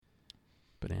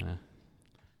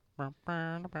Nice.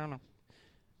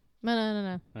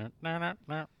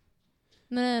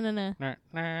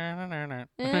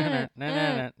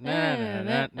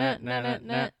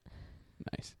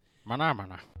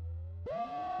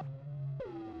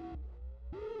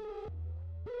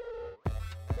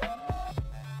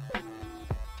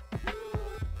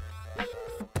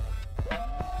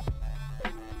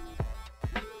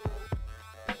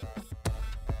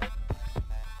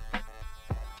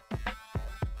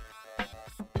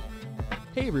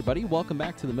 Hey everybody, welcome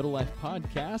back to the Middle Life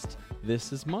Podcast.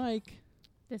 This is Mike.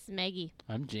 This is Maggie.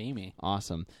 I'm Jamie.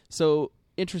 Awesome. So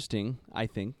interesting, I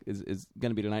think, is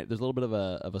going to be tonight. There's a little bit of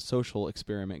a social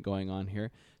experiment going on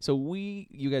here. So we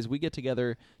get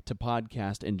together to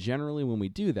podcast, and generally when we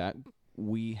do that,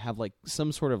 we have like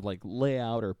some sort of like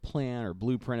layout or plan or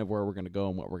blueprint of where we're going to go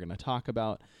and what we're going to talk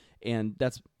about. And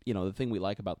that's, the thing we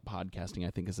like about podcasting, I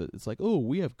think, is that it's like, oh,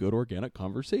 we have good organic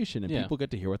conversation, and people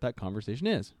get to hear what that conversation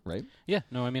is, right? Yeah.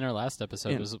 No, I mean, our last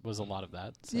episode was a lot of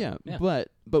that. So, yeah.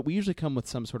 But we usually come with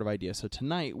some sort of idea. So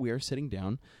tonight we are sitting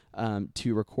down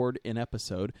to record an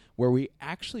episode where we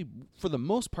actually, for the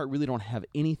most part, really don't have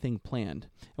anything planned.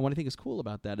 And what I think is cool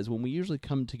about that is when we usually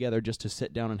come together just to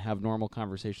sit down and have normal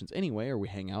conversations anyway, or we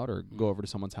hang out or go over to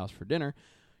someone's house for dinner,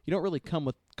 you don't really come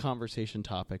with conversation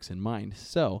topics in mind.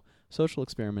 So, social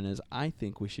experiment is, I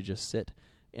think we should just sit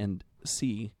and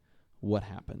see what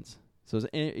happens. So,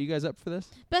 are you guys up for this?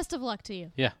 Best of luck to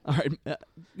you. Yeah. All right.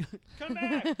 Come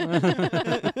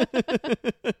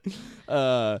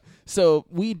back. So,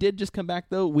 we did just come back,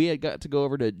 though. We had got to go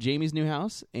over to Jamie's new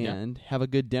house and have a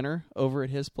good dinner over at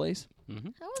his place. Mm-hmm.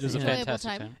 That was an a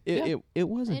fantastic time. It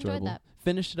was I enjoyable. enjoyed that.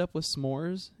 Finished it up with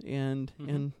s'mores and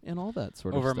all that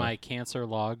sort of Over stuff. my cancer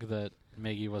log that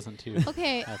Maggie wasn't too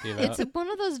Okay, happy about. it's one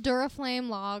of those Duraflame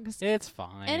logs. It's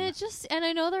fine. And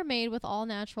I know they're made with all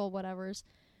natural whatevers,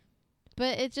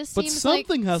 but it just But seems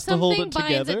something like has to hold it binds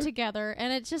together. it together,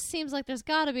 and it just seems like there's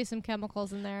got to be some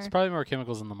chemicals in there. It's probably more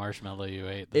chemicals in the marshmallow you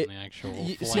ate than the actual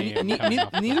flame.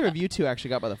 Neither of you two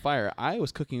actually got by the fire. I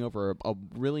was cooking over a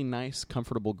really nice,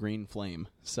 comfortable green flame.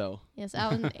 So Yes,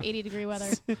 out in 80-degree weather.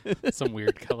 Some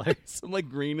weird color. Some like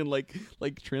green and like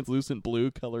translucent blue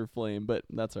color flame, but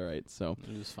that's all right. So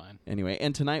It was fine. anyway,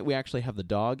 and tonight we actually have the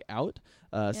dog out.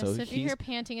 So if you hear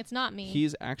panting, it's not me.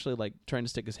 He's actually like trying to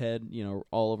stick his head,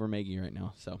 all over Maggie right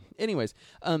now. So anyways,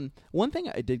 one thing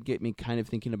I did get me kind of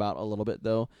thinking about a little bit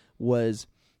though was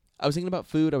I was thinking about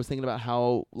food. I was thinking about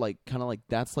how kind of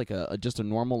that's like just a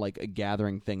normal a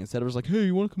gathering thing. Instead of just like, hey,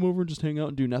 you want to come over and just hang out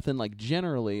and do nothing? Like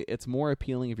generally, it's more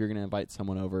appealing if you're going to invite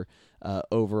someone over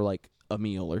like a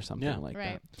meal or something like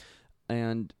that.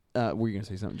 And were you going to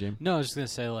say something, James? No, I was just going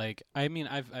to say I mean,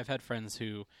 I've had friends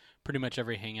who pretty much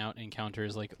every hangout encounter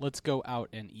is like, let's go out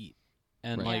and eat.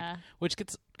 And which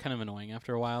gets kind of annoying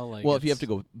after a while. Well, if you have to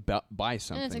go buy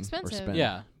something, and it's expensive. Or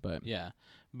spend,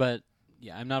 but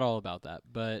I'm not all about that.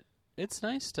 But it's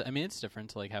nice to. I mean, it's different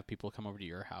to have people come over to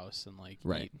your house and eat,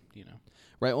 Right.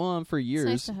 Well, for years,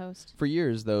 it's nice to host. For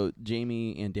years though,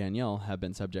 Jamie and Danielle have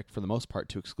been subject, for the most part,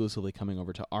 to exclusively coming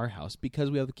over to our house because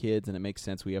we have the kids and it makes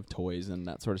sense. We have toys and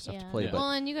that sort of stuff to play. Yeah. But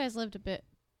and you guys lived a bit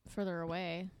further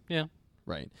away. Yeah.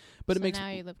 Right. But so it makes now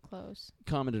you live close.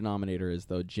 Common denominator is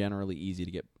though generally easy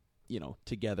to get,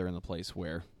 together in the place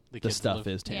where the stuff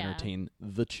is to entertain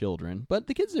the children. But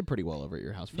the kids did pretty well over at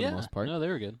your house for the most part. No, they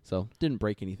were good. So didn't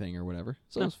break anything or whatever.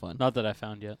 So it was fun. Not that I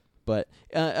found yet. But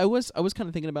I was kind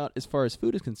of thinking about, as far as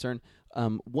food is concerned,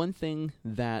 one thing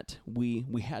that we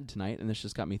had tonight, and this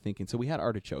just got me thinking. So we had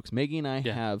artichokes. Maggie and I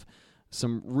have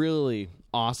some really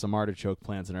awesome artichoke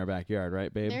plants in our backyard,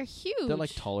 right, babe? They're huge. They're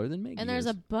taller than Maggie. And there's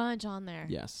a bunch on there.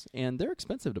 Yes, and they're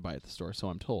expensive to buy at the store, so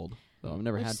I'm told. Though I've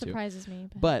never had to. Which surprises me.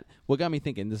 But what got me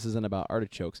thinking, this isn't about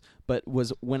artichokes, but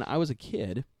was when I was a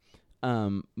kid,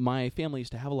 my family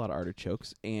used to have a lot of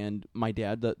artichokes, and my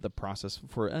dad, the process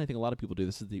for, and I think a lot of people do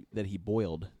this, is that he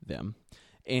boiled them.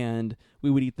 And we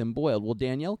would eat them boiled. Well,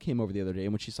 Danielle came over the other day,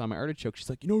 and when she saw my artichoke, she's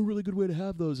like, a really good way to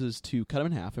have those is to cut them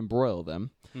in half and broil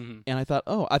them. Mm-hmm. And I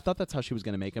thought that's how she was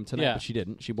going to make them tonight, but she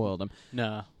didn't. She boiled them.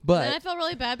 No. But and I felt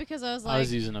really bad because I was like, I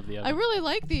was using up the oven. I really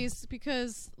like these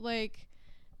because,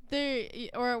 they,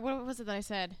 or what was it that I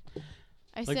said?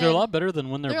 I said they're a lot better than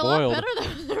when they're boiled. They're a lot better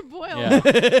than when they're boiled.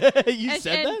 Yeah. You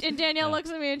said that? And Danielle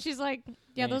looks at me and she's like,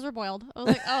 yeah, those are boiled. I was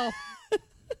like, oh.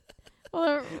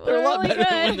 Well, they're a lot really better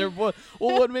good. when they're boiled.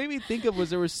 Well, what made me think of was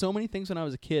there were so many things when I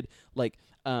was a kid,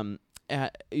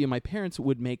 my parents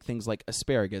would make things like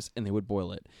asparagus and they would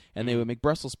boil it, and they would make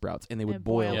Brussels sprouts and they would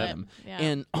boil them, Yeah.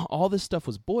 and all this stuff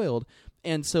was boiled.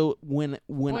 And so when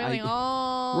boiling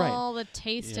all right. the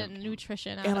taste and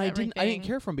nutrition out and of everything. I didn't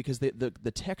care for them because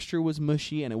the texture was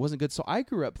mushy and it wasn't good. So I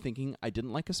grew up thinking I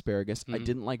didn't like asparagus. I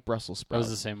didn't like Brussels sprouts. I was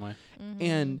the same way.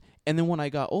 And then when I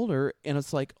got older, and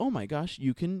it's like, oh my gosh,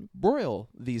 you can broil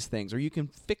these things, or you can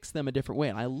fix them a different way.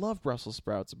 And I love Brussels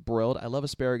sprouts broiled. I love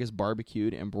asparagus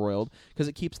barbecued and broiled because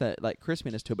it keeps that like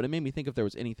crispiness to it. But it made me think if there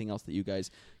was anything else that you guys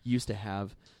used to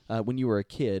have when you were a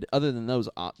kid, other than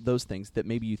those things that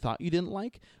maybe you thought you didn't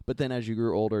like, but then as you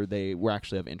grew older, they were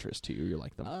actually of interest to you. You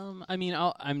like them. I mean,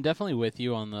 I'm definitely with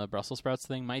you on the Brussels sprouts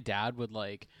thing. My dad would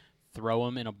like throw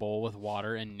them in a bowl with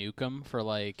water and nuke them for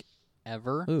like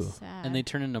ever. Sad. And they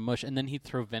turn into mush, and then he'd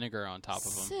throw vinegar on top of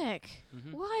them. Sick.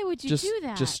 Why would you just do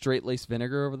that? Just straight lace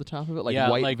vinegar over the top of it, like yeah,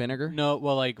 white like, vinegar. No,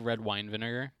 well, like red wine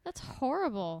vinegar. That's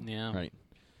horrible. Yeah, Right.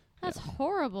 That's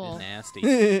horrible.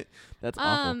 Nasty. That's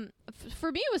awful.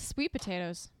 For me, it was sweet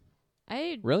potatoes.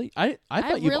 Really? I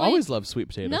thought you've always loved sweet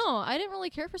potatoes. No, I didn't really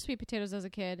care for sweet potatoes as a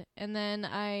kid, and then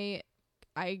I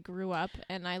grew up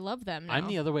and I love them now. I'm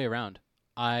the other way around.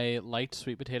 I liked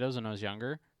sweet potatoes when I was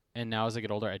younger, and now as I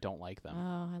get older, I don't like them. Oh,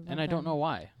 I love them. I don't know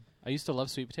why. I used to love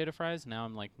sweet potato fries. Now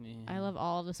I'm like, I love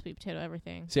all of the sweet potato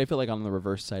everything. See, I feel like on the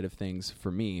reverse side of things,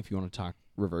 for me, if you want to talk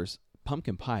reverse,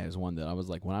 pumpkin pie is one that I was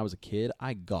like, when I was a kid,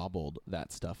 I gobbled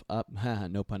that stuff up.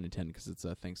 No pun intended, because it's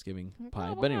a Thanksgiving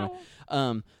pie. But anyway,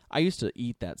 I used to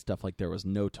eat that stuff like there was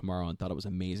no tomorrow and thought it was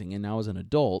amazing. And now as an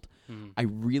adult, I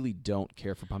really don't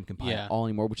care for pumpkin pie at all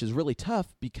anymore, which is really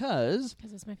tough because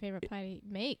it's my favorite pie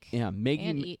to make. Yeah,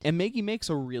 Maggie and Maggie makes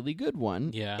a really good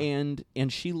one. Yeah, and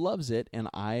she loves it, and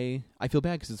I feel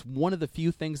bad because it's one of the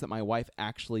few things that my wife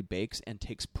actually bakes and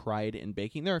takes pride in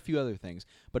baking. There are a few other things,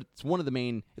 but it's one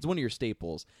of your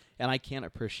staples, and I can't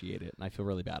appreciate it, and I feel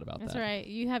really bad about that. That's right.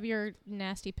 You have your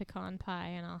nasty pecan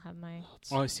pie, and I'll have my.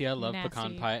 Oh, see, I love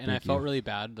pecan pie, and I felt really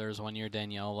bad. There was one year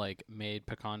Danielle like made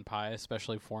pecan pie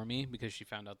especially for me because she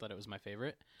found out that it was my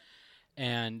favorite,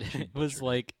 and it was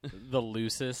like the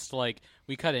loosest. Like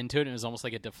we cut into it, and it was almost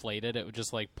like it deflated. It would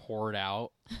just like poured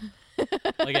out,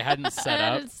 like it hadn't set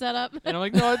up. And I'm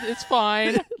like, no, it's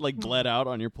fine. Like bled out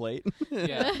on your plate.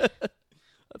 Yeah,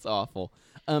 that's awful.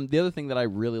 The other thing that I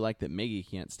really like that Maggie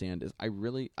can't stand is I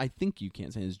think you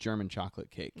can't stand is German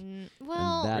chocolate cake.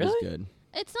 Well, and that is good.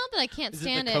 It's not that I can't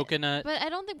stand it. Coconut, but I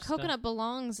don't think coconut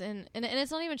belongs in, and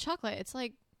it's not even chocolate. It's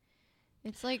like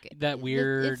that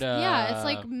weird. It's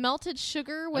like melted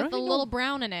sugar with a little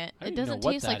brown in it. It doesn't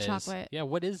taste like chocolate. Yeah,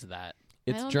 what is that?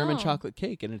 It's German chocolate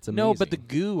cake, and it's amazing. No, but the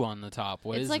goo on the top.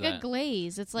 What is that? It's like a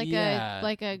glaze. It's like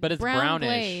a but it's brown brownish.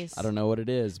 Glaze. I don't know what it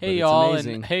is, but hey, it's y'all,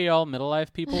 amazing. Hey, y'all, middle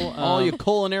life people. All you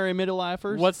culinary middle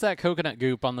lifers. What's that coconut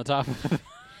goop on the top of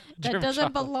that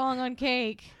doesn't belong on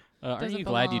cake. Aren't you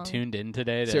glad you tuned in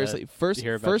today? Seriously, first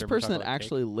person that cake?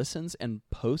 actually listens and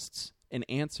posts an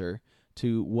answer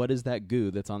to what is that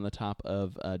goo that's on the top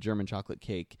of German chocolate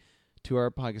cake to our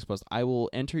podcast post, I will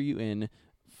enter you in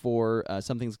for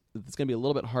something that's going to be a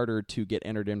little bit harder to get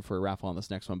entered in for a raffle on this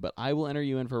next one, but I will enter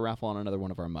you in for a raffle on another one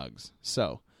of our mugs.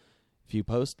 So if you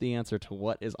post the answer to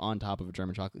what is on top of a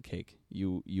German chocolate cake,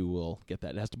 you will get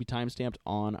that. It has to be timestamped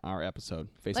on our episode.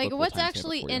 Facebook like what's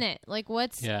actually in it? Like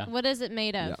what is it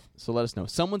made of? Yeah. So let us know.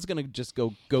 Someone's gonna just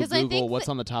go Google what's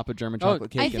on the top of German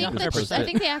chocolate cake. I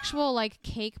think the actual like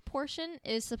cake portion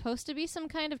is supposed to be some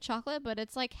kind of chocolate, but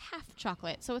it's like half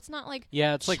chocolate, so it's not like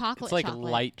it's chocolate. Like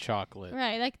chocolate. Light chocolate.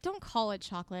 Right? Like don't call it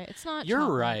chocolate. It's not. You're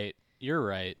chocolate. right. You're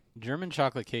right. German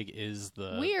chocolate cake is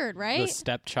the weird, right? The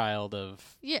stepchild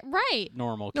of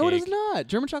normal cake. No, it is not.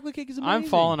 German chocolate cake is amazing. I'm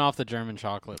falling off the German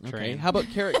chocolate train. Okay. How about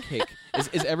carrot cake?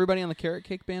 Is everybody on the carrot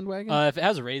cake bandwagon? If it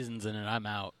has raisins in it, I'm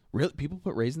out. Really? People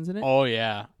put raisins in it? Oh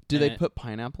yeah. Do they put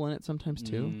pineapple in it sometimes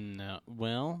too? No.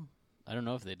 Well, I don't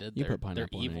know if they did. You put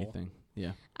pineapple in anything.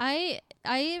 Yeah. I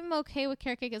am okay with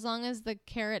carrot cake as long as the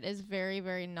carrot is very,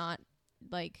 very not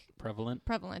like prevalent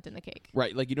in the cake.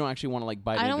 Right, like you don't actually want to like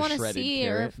bite into shredded carrot. I don't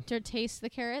want to see or taste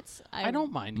the carrots. I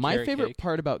don't mind. My favorite cake.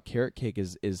 part about carrot cake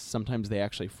is sometimes they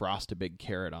actually frost a big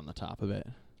carrot on the top of it.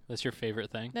 That's your favorite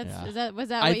thing? Was that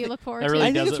what you look forward to? Really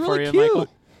I think does it's it really for cute. you,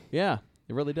 Michael? Yeah,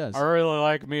 it really does. I really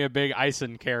like me a big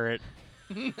icing carrot.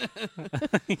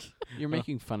 You're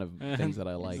making fun of things that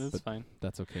I like, that's but fine.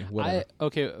 That's okay.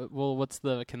 Whatever. Well, what's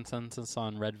the consensus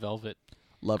on red velvet?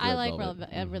 Love red I velvet. like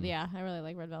red velvet. Yeah, I really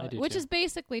like red velvet, which is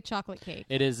basically chocolate cake.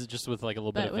 It is just with like a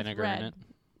little bit of vinegar in it.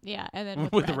 Yeah, and then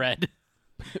with red.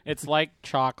 It's like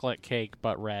chocolate cake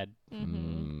but red.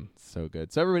 So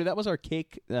good. So everybody, that was our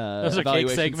cake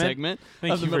evaluation segment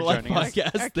Thank of the you for Middle Life joining us.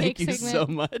 Podcast. Thank you so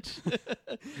much.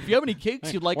 If you have any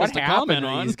cakes you'd like us to comment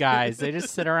on, these guys? They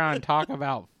just sit around and talk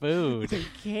about food.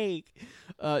 Cake.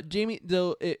 Jamie,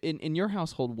 though, in your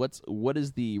household, what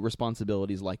is the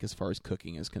responsibilities like as far as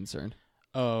cooking is concerned?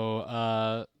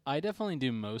 I definitely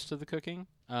do most of the cooking.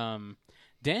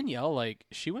 Danielle, like,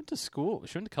 she went to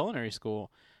culinary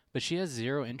school, but she has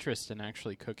zero interest in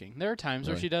actually cooking. There are times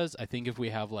where she does. I think if we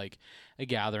have, like, a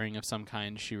gathering of some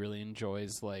kind, she really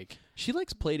enjoys, like... She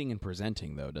likes plating and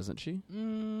presenting, though, doesn't she?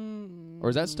 Or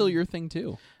is that still your thing,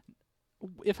 too?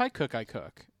 If I cook, I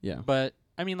cook. Yeah. But,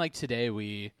 I mean, like, today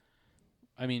we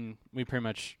pretty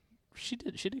much... She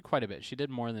did quite a bit. She did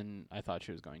more than I thought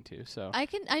she was going to, so...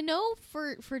 I know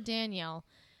for Danielle,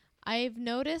 I've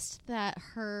noticed that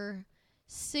her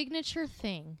signature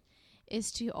thing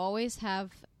is to always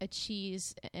have a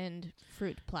cheese and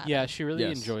fruit platter. Yeah, she really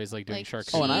enjoys like doing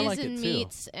charcuterie. Oh, and I like and it too.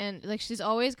 Meats and like she's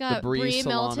always got brie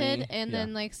melted and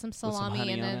then like some salami some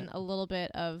and then a little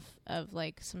bit of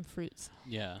like some fruits.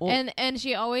 Yeah. Well, and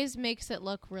she always makes it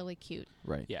look really cute.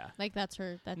 Right. Yeah. Like that's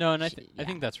her. I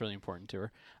think that's really important to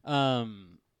her.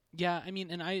 Yeah, I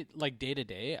mean, and I like day to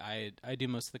day, I do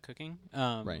most of the cooking.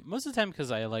 Right. Most of the time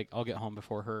because I'll get home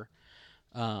before her.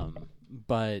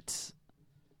 But.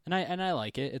 And I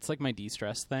like it. It's like my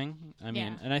de-stress thing. I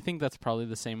mean, and I think that's probably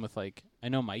the same with like I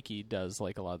know Mikey does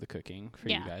like a lot of the cooking for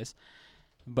you guys,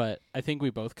 but I think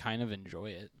we both kind of enjoy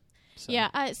it. So.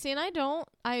 Yeah, see, and I don't.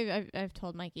 I've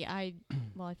told Mikey. I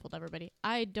told everybody.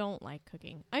 I don't like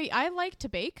cooking. I like to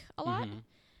bake a lot,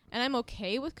 and I'm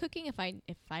okay with cooking if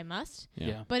I must.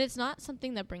 Yeah. But it's not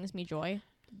something that brings me joy.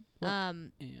 Yeah.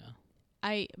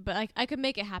 I could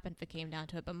make it happen if it came down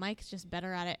to it, but Mike's just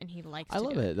better at it, and he likes. I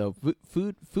love it though.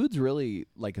 Food's really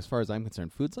like, as far as I'm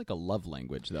concerned, food's like a love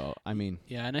language, though. I mean,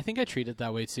 yeah, and I think I treat it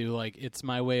that way too. Like, it's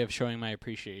my way of showing my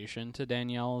appreciation to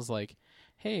Danielle's. Like,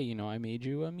 hey, I made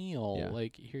you a meal. Yeah.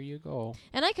 Like, here you go.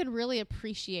 And I can really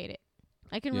appreciate it.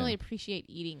 I can really appreciate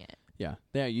eating it. Yeah,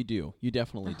 you do. You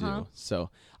definitely do.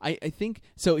 So I think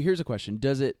so. Here's a question: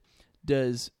 Does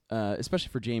especially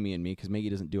for Jamie and me, because Maggie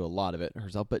doesn't do a lot of it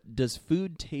herself, but does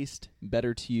food taste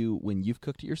better to you when you've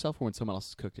cooked it yourself or when someone else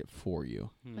has cooked it for you?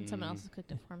 When someone else has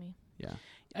cooked it for me. Yeah.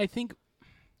 I think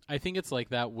it's like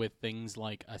that with things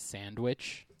like a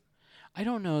sandwich. I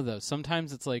don't know, though.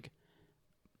 Sometimes it's like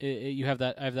I have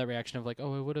that reaction of like,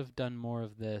 oh, I would have done more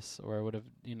of this, or I would have,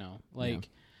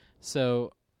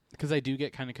 so... Because I do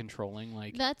get kind of controlling,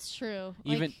 like that's true.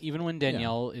 Even when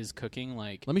Danielle is cooking,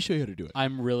 like let me show you how to do it.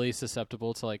 I'm really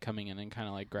susceptible to like coming in and kind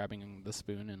of like grabbing the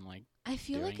spoon and like. I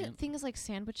feel like things like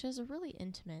sandwiches are really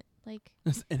intimate. Like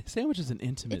a sandwich is an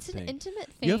intimate thing. It's an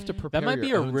intimate thing. You have to prepare. That might be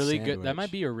your a own really sandwich. good. That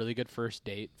might be a really good first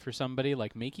date for somebody.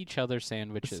 Like make each other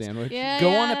sandwiches. A sandwich. Yeah,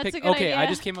 Go on a picnic. Okay, idea. I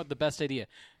just came up with the best idea.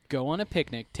 Go on a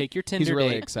picnic. Take your Tinder He's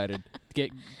really date. excited.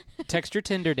 Text your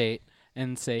Tinder date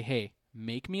and say, hey.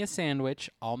 Make me a sandwich.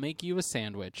 I'll make you a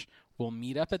sandwich. We'll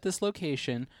meet up at this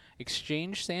location,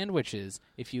 exchange sandwiches.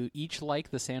 If you each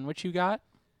like the sandwich you got,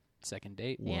 second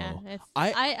date. Whoa. Yeah,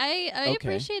 I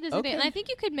appreciate this idea. And I think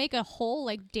you could make a whole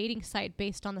like dating site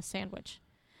based on the sandwich.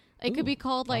 It could be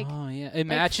called like it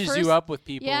matches you up with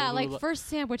people. Yeah, like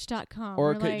firstsandwich.com.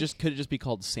 Or could it just be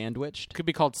called Sandwiched? Could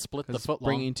be called Split the Foot Long.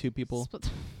 Bringing two people.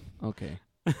 Okay.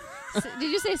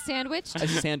 Did you say sandwiched?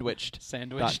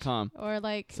 Sandwiched.com. Or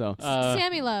like so,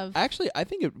 Sammy Love. Actually, I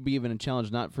think it would be even a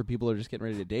challenge not for people who are just getting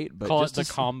ready to date, but call just it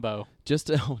the combo. Just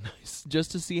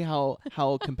to see how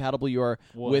compatible you are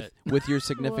with your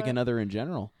significant other in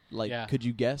general. Like, could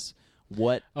you guess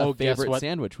what a favorite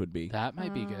sandwich would be? That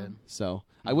might be good. So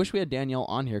I wish we had Danielle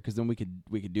on here because then we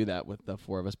could do that with the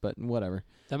four of us. But whatever.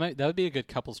 That would be a good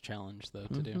couples challenge though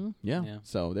to do. Yeah.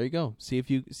 So there you go.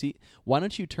 See. Why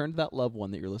don't you turn to that loved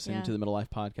one that you're listening to the Middle Life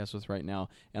podcast with right now,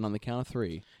 and on the count of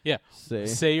 3,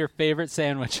 say your favorite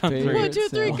sandwich on 3. 1, 2,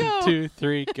 3, go. 1, 2,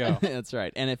 3, go. That's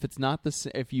right. And if it's not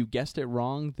if you guessed it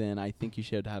wrong, then I think you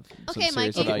should have some serious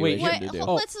Mikey, evaluation to do.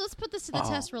 Let's put this to the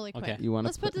test really quick. Okay.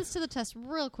 Let's put this to the test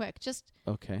real quick. Just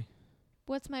okay.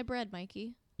 What's my bread,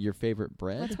 Mikey? Your favorite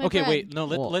bread? Okay, bread? Wait. No,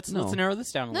 let's narrow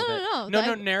this down a little bit.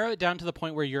 No. Narrow it down to the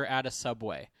point where you're at a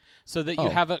Subway, so that you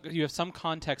have some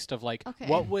context of like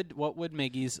what would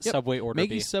Maggie's Subway order be?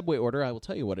 Maggie's Subway order, I will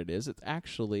tell you what it is. It's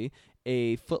actually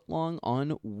a footlong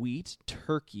on wheat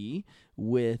turkey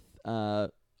with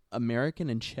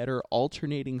American and cheddar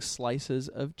alternating slices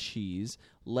of cheese,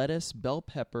 lettuce, bell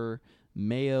pepper,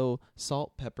 mayo,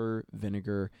 salt, pepper,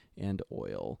 vinegar, and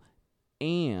oil,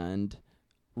 and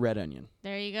red onion.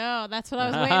 There you go. That's what I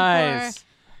was waiting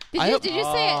for. Did you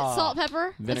say salt,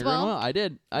 pepper, vinegar? as well? No, I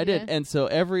did. And so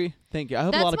thank you. I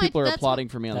hope a lot of people are applauding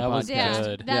for me on the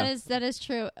podcast. Yeah, that is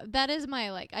true. That is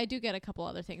my I do get a couple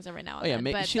other things every now and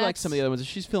then. Yeah, she likes some of the other ones. If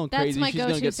she's feeling crazy, she's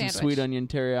going to get some sweet onion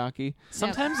teriyaki.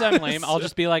 Sometimes I'm lame. I'll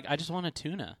just be like, I just want a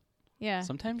tuna. Yeah.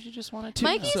 Sometimes you just want to.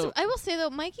 Mikey's. I will say though,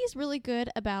 Mikey's really good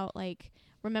about like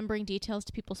remembering details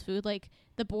to people's food. Like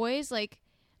the boys, like.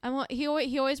 He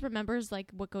always remembers like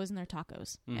what goes in their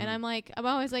tacos, and I'm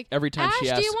always like, every time Ash,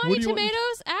 she asks, do you want any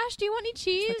tomatoes? Ash, do you want any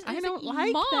cheese? Like, I don't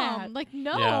like Mom, that. Like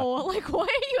no, Yeah. like why are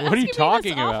you what asking are you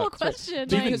talking me this awful about? question?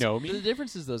 Do you even Like, know me? The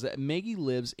difference is though is that Maggie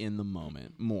lives in the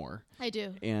moment more. I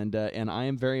do. And I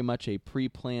am very much a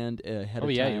pre-planned ahead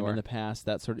of time you are. in the past.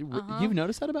 That sort of. You've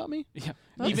noticed that about me? Yeah.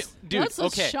 Dude, that's a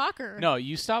okay. shocker. No,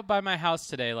 you stopped by my house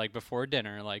today, like before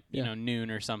dinner, like you know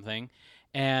noon or something.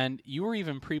 And you were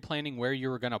even pre-planning where you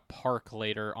were going to park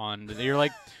later on. You're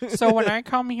like, so when I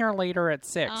come here later at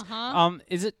 6,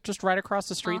 is it just right across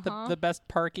the street, the best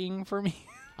parking for me?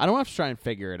 I don't have to try and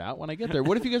figure it out when I get there.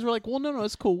 What if you guys were like, well, no,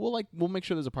 it's cool. We'll make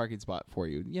sure there's a parking spot for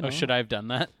you. You know? Oh, should I have done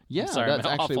that? Yeah, I'm sorry, that's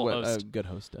I'm an actually awful what host. a good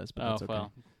host does. But that's okay.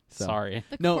 Well, So. sorry.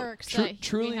 The No, quirks that we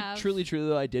truly, have. truly,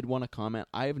 though, I did want to comment.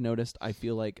 I have noticed. I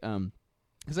feel like,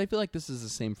 because I feel like this is the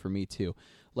same for me too.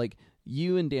 Like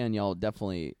you and Danielle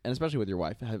definitely, and especially with your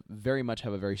wife, have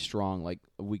a very strong, like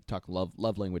we talk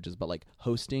love languages, but like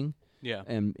hosting. Yeah.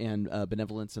 And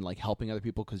benevolence and like helping other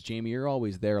people, because Jamie, you're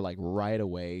always there like right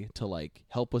away to like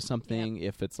help with something. Yep.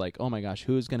 If it's like, oh my gosh,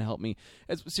 who's gonna help me?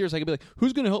 Seriously, I could be like,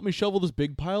 who's gonna help me shovel this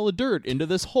big pile of dirt into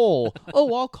this hole?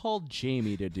 Oh, I'll call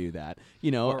Jamie to do that.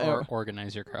 You know, or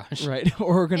organize your garage, right?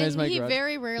 Or organize my garage. He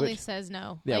very rarely says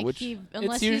no. Yeah, like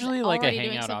it's usually like a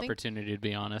hangout opportunity. To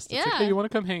be honest, it's like, hey, you want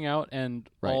to come hang out and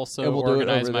also and we'll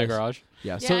organize my garage?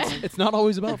 Yeah, so it's not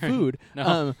always about food.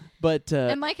 No. But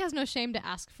and Mike has no shame to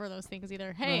ask for those things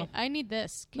either. Hey, I need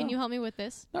this. Can you help me with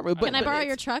this? Not really, Can I borrow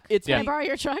your truck? Can I borrow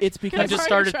your truck? It's because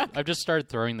I've just started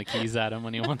throwing the keys at him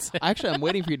when he wants it. Actually, I'm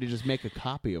waiting for you to just make a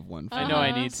copy of one. I know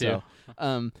I need to.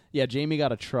 So, Jamie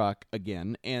got a truck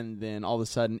again, and then all of a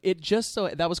sudden,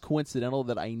 that was coincidental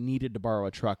that I needed to borrow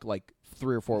a truck like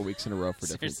 3 or 4 weeks in a row for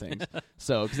different things.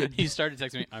 So he started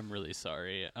texting me, "I'm really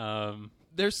sorry."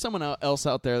 There's someone else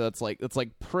out there that's like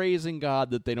praising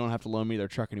God that they don't have to loan me their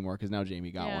truck anymore because now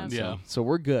Jamie got one. So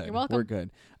we're good. You're welcome. We're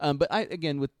good. But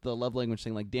again with the love language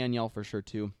thing, like Danielle for sure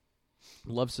too,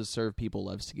 loves to serve people,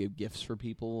 loves to give gifts for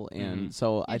people, and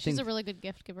so I think she's a really good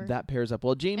gift giver. That pairs up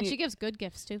well. Jamie, and she gives good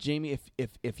gifts too. Jamie,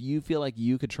 if you feel like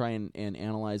you could try and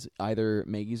analyze either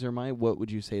Maggie's or mine, what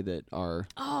would you say that our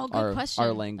question.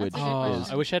 Our language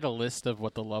is? I wish I had a list of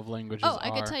what the love languages are.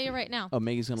 I could tell you right now. Oh,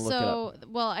 Maggie's gonna look it up.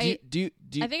 Well, I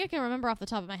think I can remember off the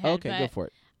top of my head. Okay, go for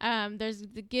it. There's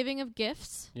the giving of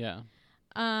gifts. Yeah.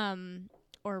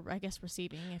 Or I guess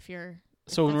receiving if you're.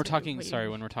 So when we're talking,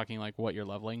 when we're talking like what your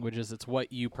love language is, it's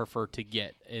what you prefer to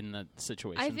get in the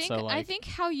situation. I think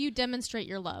how you demonstrate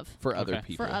your love for other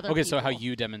people. So how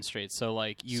you demonstrate. So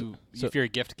like if you're a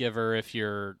gift giver, if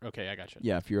you're I got you.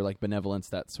 Yeah, if you're like benevolence,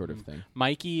 that sort of thing.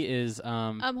 Mikey is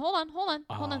hold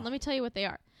on. Let me tell you what they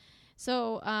are.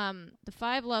 So, the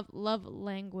 5 love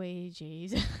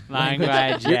languages.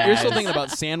 Languages. You're still thinking about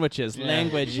sandwiches. Yeah.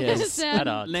 Languages.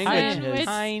 Languages.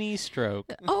 Tiny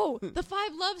stroke. Oh, the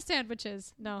 5 love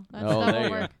sandwiches. No, that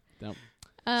won't work. Sweet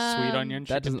onion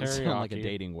chicken that doesn't teriyaki. sound like a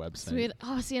dating website.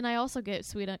 And I also get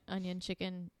sweet onion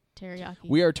chicken teriyaki.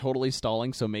 We are totally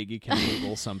stalling, so Maggie can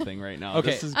Google something right now.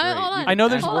 Okay. This is great. Hold on. I know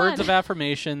there's words of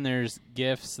affirmation. There's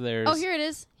gifts. There's. Oh, here it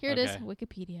is. Here it is.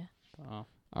 Wikipedia. Oh.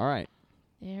 All right.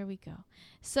 There we go.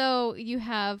 So you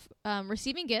have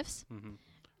receiving gifts.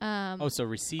 Mm-hmm. So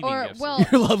receiving gifts. Well,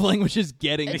 your love language is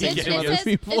getting other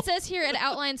people. It says here it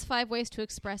outlines 5 ways to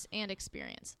express and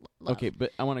experience love. Okay,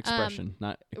 but I want expression,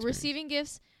 not experience. Receiving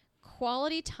gifts,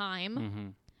 quality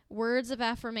time, words of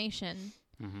affirmation,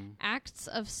 acts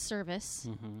of service,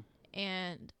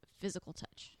 and physical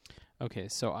touch. Okay,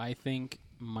 so I think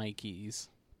Mikey's,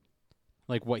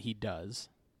 like what he does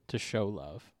to show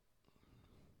love.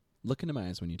 Look into my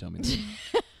eyes when you tell me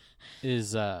that.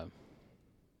 Is don't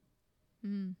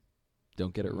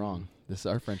get it wrong. This is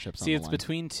our friendship's on See, the it's line.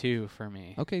 between 2 for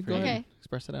me. Okay, go ahead.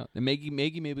 Express it out. And Maggie may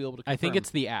be able to confirm. I think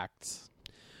it's the acts.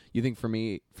 You think for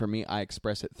me, I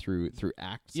express it through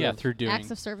acts? Yeah, through doing acts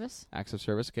of service. Acts of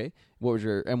service. Okay. What was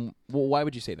your why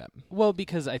would you say that? Well,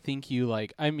 because I think you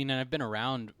and I've been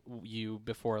around you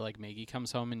before. Like Maggie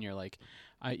comes home and you're like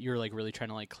really trying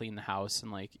to like clean the house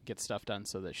and like get stuff done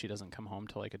so that she doesn't come home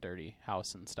to like a dirty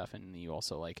house and stuff. And you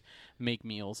also like make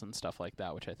meals and stuff like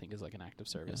that, which I think is like an act of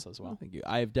service as well. Thank you.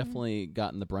 I've definitely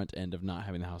gotten the brunt end of not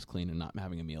having the house clean and not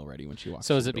having a meal ready when she walks.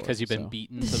 So is it because you've been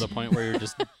beaten to the point where you're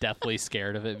just deathly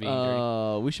scared of it being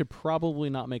dirty? We should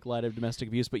probably not make light of domestic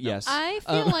abuse, but yes. I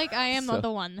feel like I am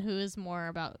the one who is more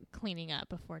about cleaning up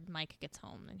before Mike gets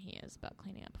home than he is about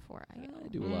cleaning up before I get home. I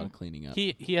do a lot of cleaning up.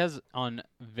 He has on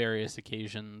various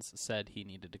occasions said he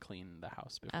needed to clean the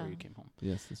house before you came home.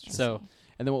 Yes, that's true. So,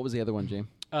 and then what was the other one, James?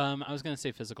 I was gonna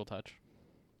say physical touch.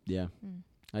 Yeah,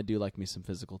 I do like me some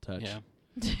physical touch. Yeah.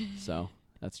 So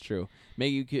that's true.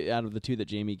 Maggie, out of the two that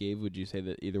Jamie gave, would you say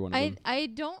that either one of them? I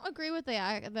don't agree with the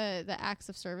acts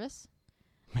of service.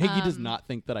 Maggie does not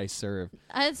think that I serve.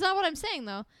 It's not what I'm saying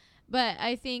though, but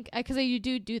I think because you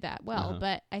do that well.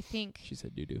 But I think she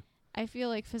said do. I feel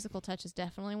like physical touch is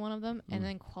definitely one of them, and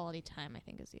then quality time I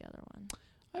think is the other one.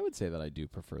 I would say that I do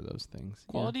prefer those things.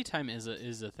 Quality time is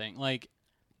a thing. Like,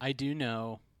 I do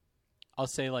know. I'll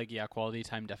say like quality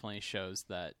time definitely shows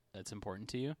that that's important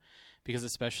to you, because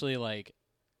especially like,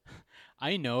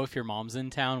 I know if your mom's in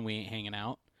town, we ain't hanging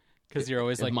out, because you're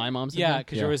always like my mom's in town?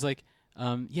 because you're always like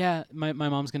my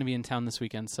mom's gonna be in town this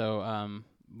weekend, so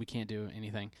we can't do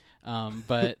anything.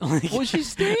 But like, well,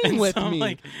 she's staying with me.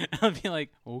 Like, I'll be like,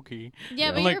 okay.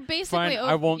 Yeah, but like, you're basically fine,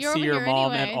 I won't see your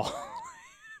mom anyway. at all.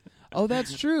 Oh,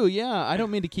 that's true. Yeah, I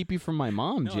don't mean to keep you from my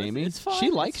mom, No, Jamie. it's fine. She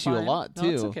likes It's you a fine. lot too. No,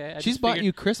 it's okay. She's bought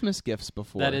you Christmas gifts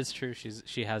before. That is true.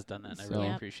 She has done that. And I really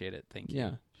appreciate it. Thank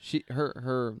you. Yeah.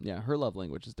 Her love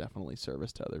language is definitely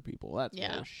service to other people. That's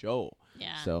for sure.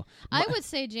 Yeah. So I would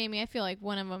say, Jamie, I feel like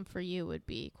one of them for you would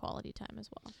be quality time as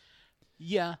well.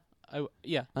 Yeah.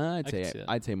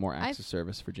 I'd say more acts of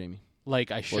service for Jamie. Like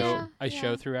I show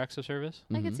through acts of service.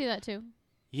 I could see that too.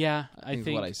 Yeah, I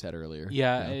think what I said earlier.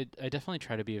 Yeah, I definitely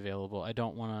try to be available. I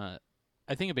don't want to.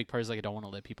 I think a big part is like I don't want to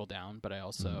let people down, but I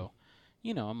also,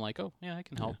 I'm like, oh yeah, I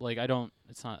can help. Like I don't.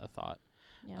 It's not a thought.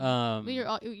 Yeah.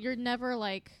 You're never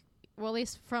like, well, at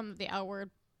least from the outward,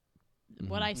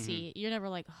 what I see, you're never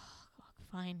like, oh,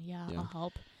 fine, I'll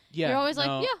help. Yeah, you're always like,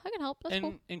 yeah, I can help. That's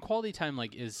cool. And quality time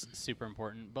like is super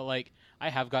important, but like I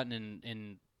have gotten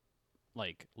in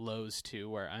like lows too,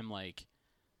 where I'm like,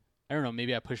 I don't know,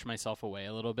 maybe I push myself away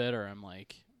a little bit, or I'm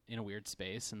like in a weird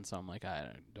space, and so I'm like, I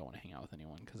don't want to hang out with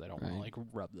anyone because I don't want to like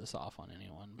rub this off on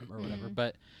anyone or whatever.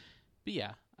 But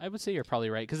yeah, I would say you're probably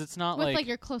right, because it's not with like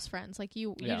your close friends, like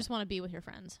you just want to be with your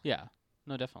friends. Yeah,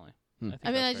 no, definitely.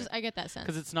 I get that sense,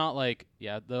 because it's not like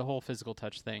the whole physical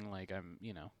touch thing. Like I'm,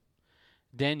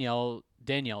 Danielle's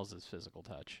is physical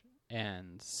touch,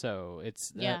 and so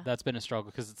it's that's been a struggle,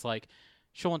 because it's like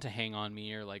she'll want to hang on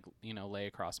me or like lay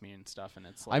across me and stuff, and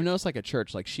it's like, I've noticed like at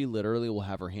church, like she literally will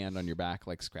have her hand on your back,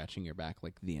 like scratching your back,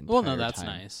 like the entire well, no, that's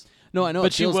time. nice. No, I know,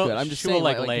 but it feels good. I'm just saying,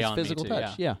 like like lay on physical me too,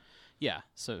 touch. Yeah.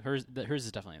 So hers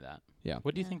is definitely that. Yeah.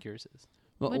 What do you think yours is?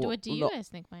 What do you guys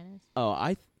think mine is? Oh,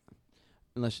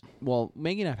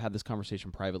 Maggie and I have had this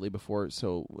conversation privately before.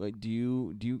 So, can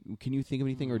you think of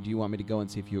anything, or do you want me to go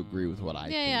and see if you agree with what I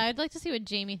think? Yeah, I'd like to see what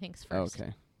Jamie thinks first.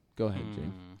 Okay, go ahead,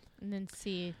 Jamie. And then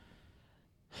see.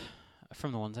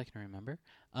 From the ones I can remember,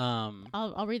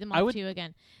 I'll read them off to you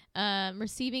again.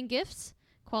 Receiving gifts,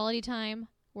 quality time,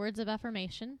 words of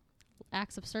affirmation,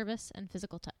 acts of service, and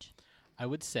physical touch. I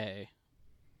would say,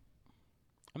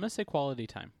 I'm going to say quality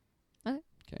time.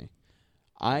 Okay.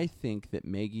 I think that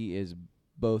Maggie is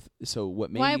both. So what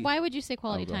Maggie? Why would you say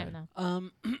quality time though?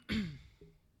 I'm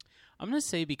going to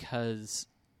say because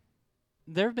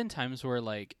there have been times where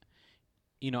like,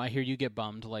 I hear you get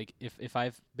bummed. Like if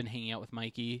I've been hanging out with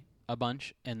Mikey a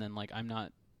bunch, and then like I'm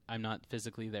not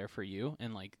physically there for you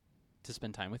and like to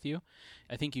spend time with you,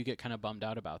 I think you get kind of bummed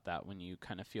out about that when you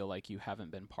kind of feel like you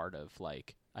haven't been part of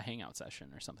like a hangout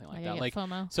session or something like that. Like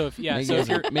FOMO. So if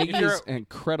Maggie is an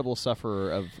incredible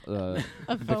sufferer of the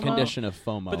condition of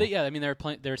FOMO. But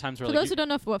there are times where for those who don't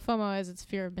know what FOMO is, it's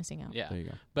fear of missing out. Yeah, there you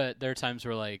go. But there are times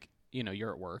where like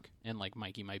you're at work and like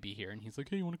Mikey might be here and he's like,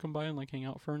 hey, you want to come by and like hang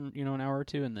out for an hour or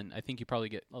two, and then I think you probably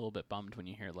get a little bit bummed when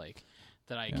you hear like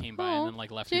that I came by and then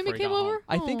like left Jamie before he came got over?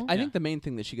 home. I think the main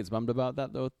thing that she gets bummed about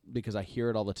that though, because I hear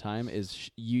it all the time, is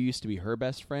you used to be her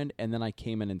best friend, and then I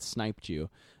came in and sniped you,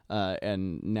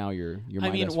 and now you're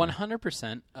my best friend.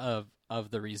 100%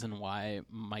 of the reason why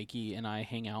Mikey and I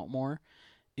hang out more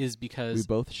is because we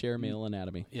both share male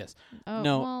anatomy. Yes. Oh,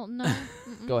 no. Well, no.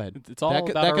 Go ahead. It's all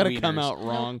about that our could have wieners. come out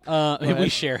wrong. We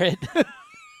share it.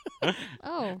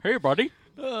 Oh. Hey, buddy.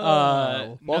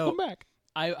 Welcome back.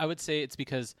 I would say it's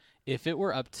because if it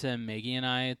were up to Maggie and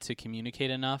I to communicate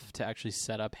enough to actually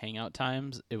set up hangout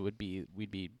times, we'd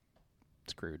be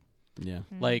screwed. Yeah.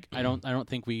 Like I don't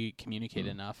think we communicate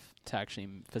enough to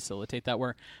actually facilitate that,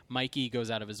 where Mikey goes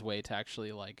out of his way to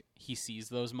actually like he sees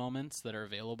those moments that are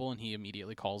available and he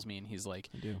immediately calls me and he's like,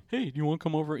 "Hey, do you want to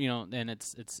come over?" And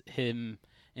it's him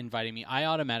inviting me. I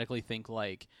automatically think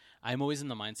like I'm always in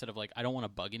the mindset of like I don't want to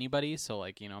bug anybody, so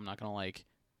like I'm not going to like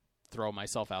throw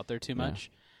myself out there too much.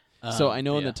 So I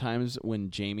know in the times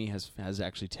when Jamie has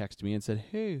actually texted me and said,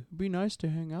 "Hey, it'd be nice to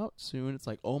hang out soon." It's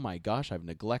like, oh my gosh, I've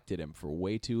neglected him for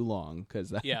way too long.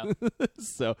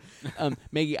 So,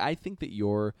 Maggie, I think that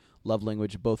your love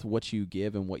language, both what you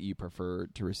give and what you prefer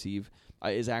to receive,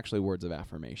 is actually words of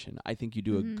affirmation. I think you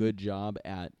do a good job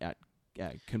at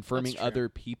confirming other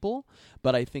people,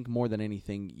 but I think more than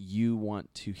anything, you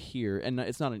want to hear, and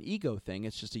it's not an ego thing.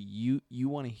 It's just you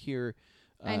want to hear.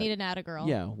 I need an atta girl.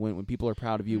 Yeah, when people are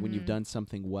proud of you, when you've done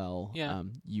something well,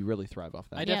 you really thrive off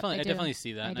that. I definitely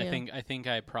see that. And I think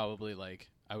I probably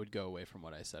I would go away from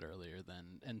what I said earlier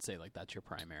and say that's your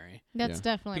primary. That's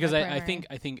definitely because my I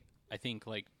primary. think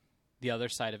the other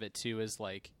side of it too is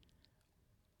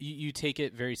you take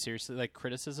it very seriously, like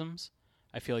criticisms.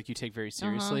 I feel like you take very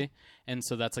seriously, and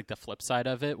so that's the flip side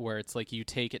of it, where it's you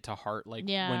take it to heart,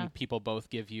 when people both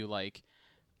give you an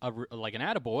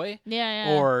attaboy,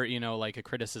 or a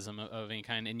criticism of any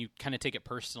kind, and you kind of take it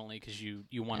personally because you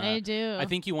want to. I do. I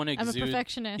think you want to exude. I'm a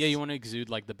perfectionist. Yeah, you want to exude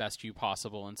the best you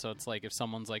possible, and so it's if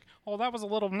someone's "Oh, that was a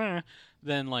little meh,"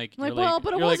 then but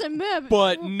it wasn't meh.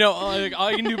 But no,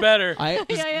 I can do better. I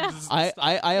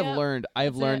have learned.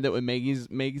 I've learned that when Maggie's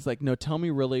no, tell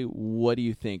me really, what do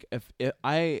you think? If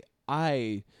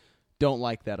I don't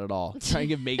like that at all. Try and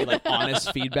give Maggie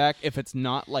honest feedback if it's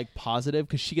not positive,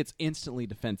 because she gets instantly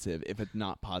defensive if it's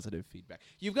not positive feedback.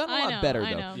 You've gotten a lot better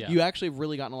though. Yeah. You actually have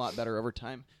really gotten a lot better over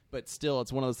time, but still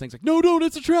it's one of those things no, don't,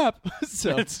 it's a trap.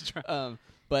 So it's a trap.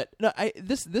 But no,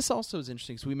 this also is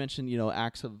interesting. So we mentioned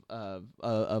acts of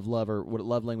love, or what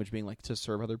love language being to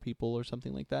serve other people or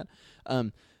something like that.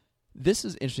 This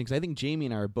is interesting because I think Jamie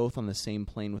and I are both on the same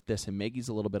plane with this, and Maggie's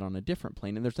a little bit on a different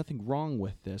plane, and there's nothing wrong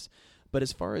with this. But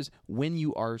as far as when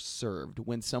you are served,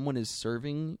 when someone is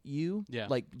serving you,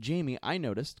 Jamie, I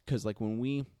noticed, because when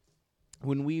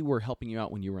we were helping you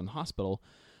out when you were in the hospital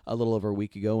a little over a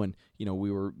week ago, and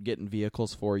we were getting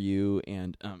vehicles for you,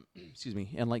 and excuse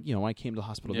me, and when I came to the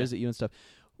hospital to visit you and stuff,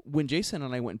 when Jason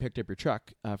and I went and picked up your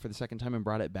truck for the second time and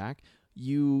brought it back,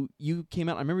 you came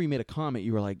out. I remember you made a comment.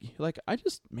 You were like,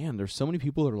 there's so many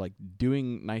people that are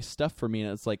doing nice stuff for me,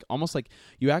 and it's almost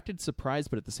you acted surprised,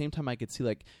 but at the same time I could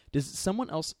see does someone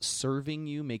else serving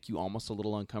you make you almost a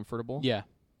little uncomfortable? Yeah,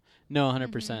 no,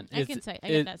 100%. I can say I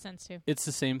get that sense too. It's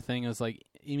the same thing as it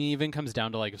even comes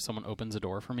down to if someone opens a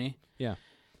door for me. Yeah.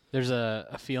 There's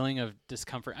a feeling of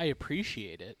discomfort. I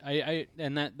appreciate it. I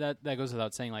and that goes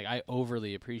without saying. I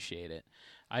overly appreciate it.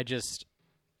 I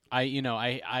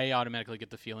automatically get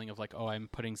the feeling of I'm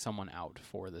putting someone out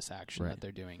for this action that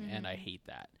they're doing, and I hate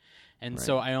that. And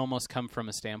so I almost come from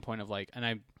a standpoint of and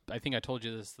I think I told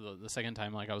you this the second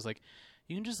time. I was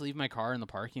you can just leave my car in the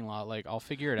parking lot. I'll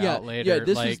figure it out later. Yeah,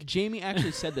 this is Jamie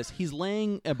actually said this. He's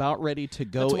laying about ready to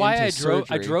go. That's why into surgery.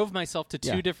 I drove myself to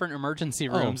two different emergency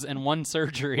rooms and one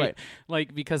surgery,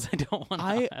 because I don't want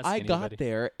to ask anybody. Got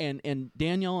there, and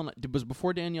Danielle, and it was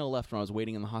before Danielle left when I was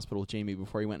waiting in the hospital with Jamie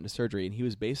before he went into surgery, and he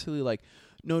was basically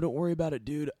no, don't worry about it,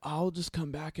 dude. I'll just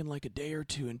come back in a day or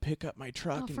two and pick up my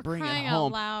truck and bring it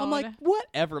home. I'm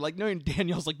whatever. No,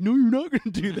 Danielle's no, you're not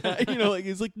going to do that.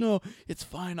 He's no, it's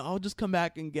fine. I'll just come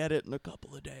back and get it in a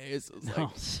couple of days.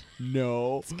 It's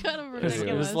no. It's kind of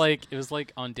ridiculous. It was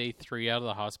on day 3 out of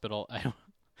the hospital.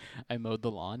 I mowed the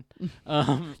lawn.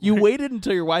 You waited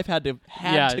until your wife had to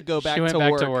go back she went to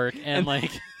back work. to work and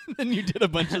then you did a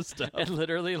bunch of stuff. And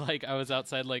literally, I was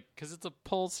outside, because it's a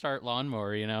pull start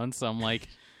lawnmower, and so I'm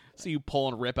so you pull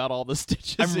and rip out all the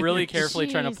stitches. I'm really carefully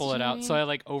trying to pull it out, so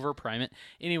I over prime it.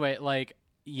 Anyway,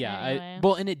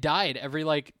 and it died every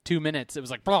 2 minutes. It was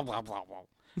blah blah blah blah,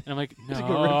 and I'm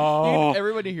no.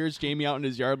 Everybody hears Jamie out in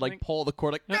his yard pull the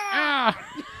cord ah.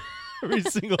 Every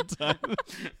single time.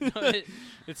 No,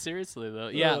 it's seriously though.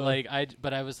 Yeah,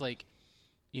 but I was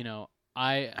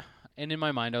and in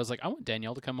my mind, I was I want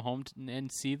Danielle to come home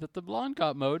and see that the lawn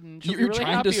got mowed, and she'll be really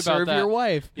trying happy to about serve that. your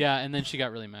wife. Yeah, and then she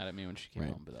got really mad at me when she came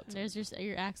home. But that's there's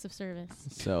your acts of service.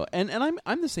 So, and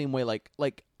I'm the same way.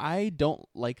 I don't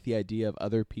like the idea of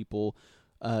other people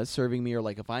serving me, or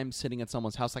if I'm sitting at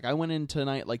someone's house. I went in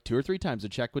tonight 2 or 3 times to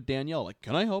check with Danielle.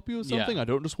 Can I help you with something? I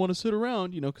don't just want to sit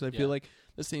around, because I feel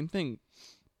the same thing,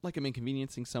 I'm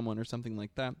inconveniencing someone or something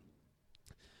like that.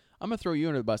 I'm gonna throw you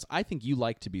under the bus. I think you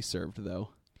like to be served, though.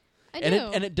 I do.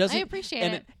 And it doesn't. I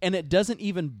appreciate it. And it doesn't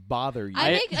even bother you.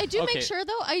 I do make sure,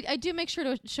 though. I do make sure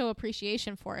to show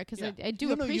appreciation for it, because I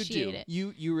do appreciate it.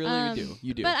 You really do.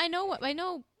 You do. But I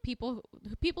know people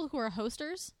who are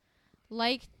hosters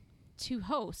like to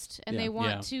host, and they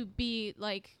want to be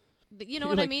you know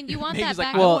what I mean? You want that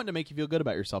back. I want to make you feel good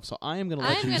about yourself, so I am going to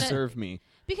let you serve me.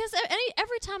 Because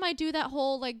every time I do that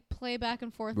whole play back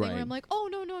and forth thing, where I'm oh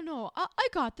no, I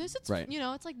got this. It's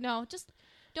it's no, just.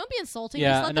 don't be insulting.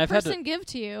 Yeah, just let and the I've had person give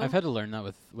to you. I've had to learn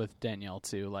that with Danielle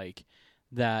too, like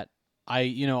that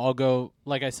I'll go,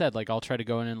 like I said, like I'll try to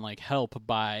go in and like help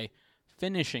by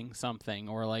finishing something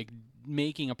or like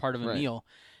making a part of a meal.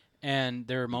 And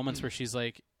there are moments where she's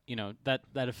like, that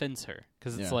offends her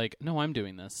because it's like, no, I'm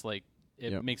doing this. Like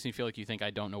it makes me feel like you think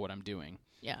I don't know what I'm doing.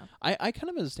 Yeah. I kind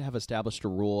of have established a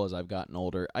rule as I've gotten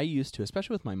older. I used to,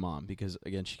 especially with my mom, because,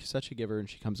 again, she's such a giver, and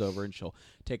she comes over and she'll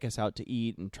take us out to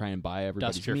eat and try and buy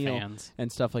everybody's Dust your meal fans.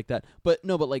 and stuff like that. But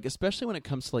like, especially when it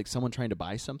comes to like someone trying to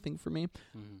buy something for me,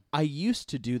 I used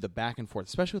to do the back and forth,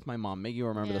 especially with my mom. Maggie will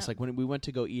remember this. Like when we went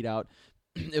to go eat out,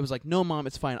 it was like, no, Mom,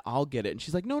 it's fine. I'll get it. And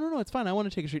she's like, no, it's fine. I want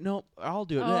to take a treat. No, I'll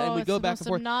do it. And we go back and forth. It's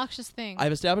the most obnoxious thing.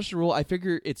 I've established a rule. I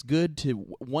figure it's good to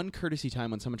one courtesy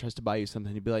time when someone tries to buy you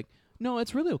something, you'd be like, no,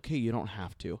 it's really okay. You don't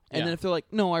have to. And then if they're like,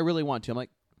 no, I really want to, I'm like,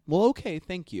 well, okay,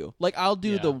 thank you. Like, I'll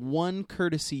do the one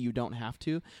courtesy you don't have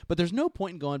to. But there's no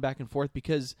point in going back and forth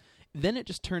because then it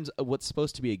just turns what's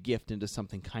supposed to be a gift into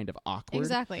something kind of awkward.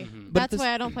 Exactly. But that's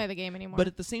why I don't play the game anymore. But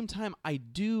at the same time, I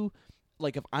do,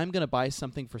 like, if I'm going to buy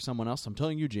something for someone else, I'm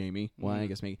telling you, Jamie, well, I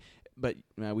guess maybe, but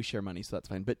we share money, so that's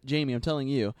fine. But, Jamie, I'm telling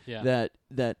you that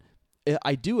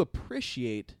I do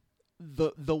appreciate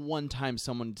the one time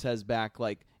someone says back,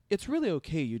 like, it's really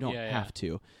okay, you don't have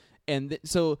to. And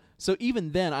so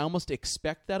even then, I almost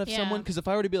expect that of someone, because if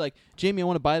I were to be like, Jamie, I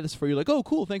want to buy this for you, like, oh,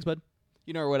 cool, thanks, bud.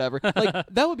 Or whatever. Like,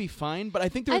 that would be fine, but I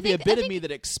think there would be a bit of me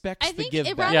that expects the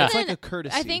give back. It's like a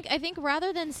courtesy. I think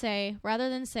rather than say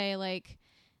like,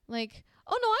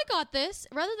 oh no, I got this.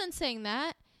 Rather than saying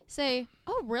that, say,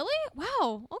 oh really?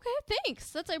 Wow. Okay,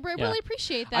 thanks. I really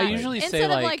appreciate that. I usually instead say of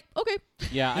like, okay.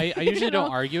 Yeah, I usually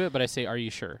don't argue it, but I say, are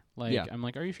you sure? Like, I'm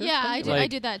like, are you sure? Yeah, I do. Like, I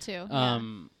do that too.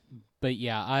 But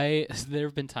yeah, there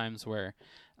have been times where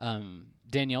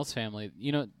Danielle's family,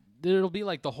 there'll be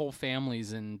like the whole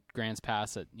families in Grants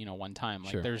Pass at one time.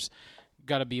 Like there's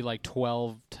got to be like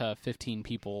 12 to 15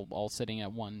 people all sitting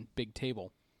at one big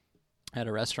table at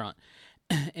a restaurant,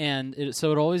 and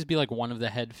so it'll always be like one of the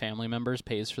head family members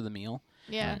pays for the meal.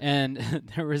 Yeah, and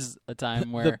there was a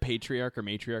time where the patriarch or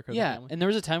matriarch of the family. And there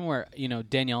was a time where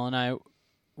Danielle and I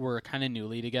were kind of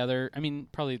newly together. I mean,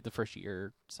 probably the first year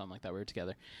or something like that we were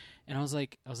together, and I was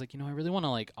like, I really want to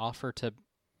like offer to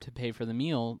pay for the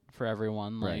meal for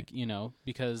everyone, like,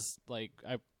 because like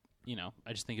I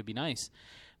just think it'd be nice.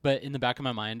 But in the back of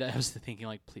my mind, I was thinking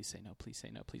like, please say no, please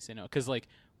say no, please say no. Cause like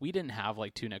we didn't have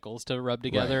like 2 nickels to rub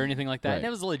together or anything like that. And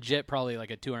it was legit probably like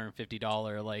a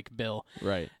 $250 like bill.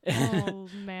 Right. Oh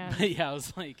man. But yeah, I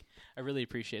was like, I really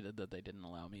appreciated that they didn't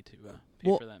allow me to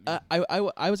pay for that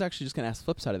meal. I was actually just going to ask the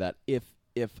flip side of that. If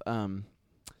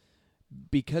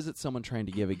because it's someone trying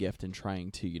to give a gift and trying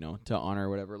to, to honor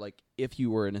or whatever, like if you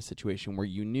were in a situation where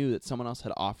you knew that someone else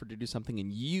had offered to do something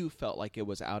and you felt like it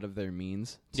was out of their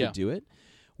means to do it,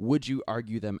 would you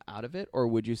argue them out of it? Or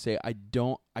would you say, I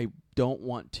don't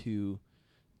want to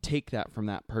take that from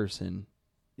that person?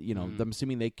 I'm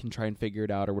assuming they can try and figure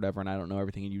it out or whatever, and I don't know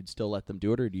everything, and you'd still let them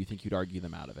do it, or do you think you'd argue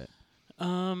them out of it?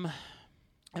 I'm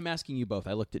asking you both.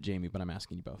 I looked at Jamie, but I'm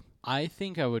asking you both. I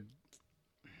think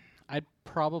I'd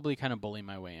probably kind of bully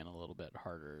my way in a little bit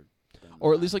harder.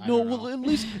 Or at least like,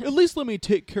 at least let me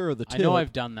take care of the tip. I know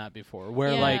I've done that before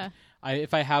where like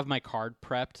if I have my card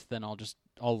prepped, then I'll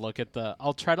look at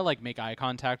I'll try to like make eye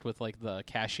contact with like the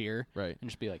cashier. Right. And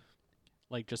just be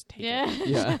like just take it.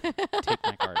 Yeah. Take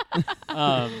my card.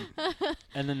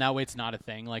 And then that way it's not a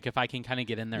thing. Like if I can kind of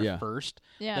get in there first,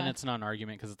 then it's not an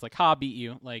argument because it's like, ha, beat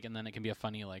you. Like, and then it can be a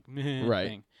funny like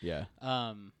thing. Yeah.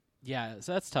 Yeah,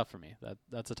 so that's tough for me.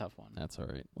 That's a tough one. That's all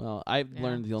right. Well, I've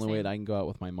learned the only way that I can go out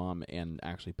with my mom and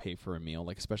actually pay for a meal,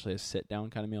 like especially a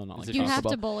sit-down kind of meal, not like you have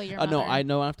to bully your mother. No, I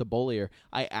know I have to bully her.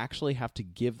 I actually have to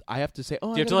give. I have to say,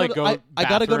 oh, I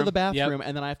got to go to the bathroom,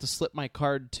 and then I have to slip my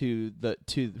card to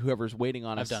whoever's waiting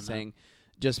on us, saying,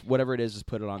 just whatever it is, just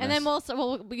put it on. And then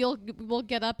we'll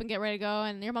get up and get ready to go,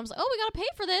 and your mom's like, oh, we gotta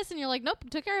pay for this, and you're like, nope,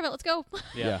 took care of it, let's go.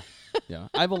 Yeah. Yeah,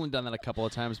 I've only done that a couple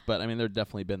of times, but I mean, there've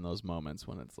definitely been those moments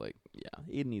when it's like,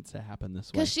 it needs to happen this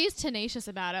way. Because she's tenacious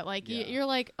about it. Like you're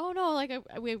like, oh no, like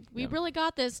we really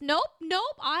got this. Nope,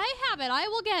 I have it. I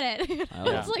will get it.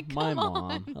 It's like, my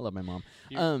mom. I love my mom.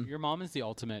 Your mom is the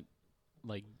ultimate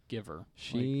like giver.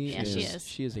 She is.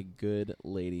 She is a good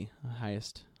lady.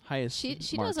 Highest. She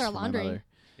does our laundry.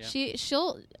 Yeah.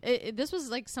 She'll. This was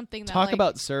like something that talk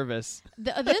about service.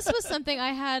 This was something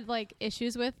I had like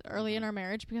issues with early in our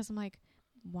marriage because I'm like,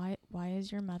 why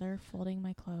is your mother folding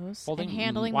my clothes and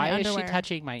handling my underwear? Why is she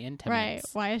touching my intimates? Right.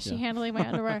 Why is she handling my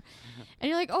underwear? And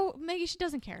you're like, oh, Maggie, she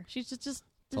doesn't care. She's just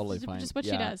totally this is fine. just what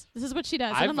Yeah. she does. This is what she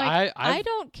does. And I'm like, I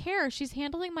don't care. She's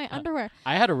handling my underwear.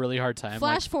 I had a really hard time.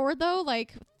 Flash forward though,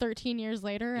 like 13 years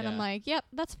later, and I'm like, yep,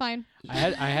 that's fine.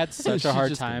 I had such a hard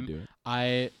just time. didn't do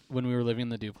it. When we were living in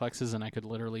the duplexes and I could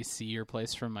literally see your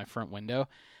place from my front window,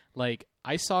 like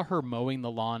I saw her mowing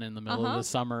the lawn in the middle of the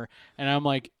summer, and I'm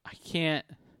like, I can't.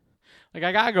 Like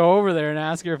I gotta go over there and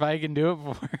ask her if I can do it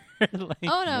for her. Like,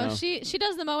 oh no, she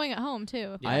does the mowing at home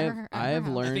too. Yeah. I have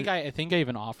learned. I think I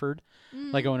even offered.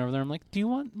 Like I went over there. I'm like, do you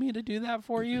want me to do that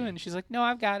for you? And she's like, no,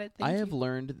 I've got it. Thank I you. have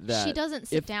learned that she doesn't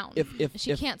sit down. If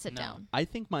she can't sit down. I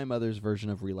think my mother's version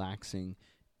of relaxing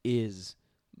is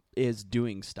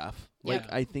doing stuff. Like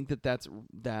I think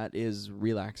that is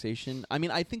relaxation. I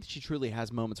mean, I think she truly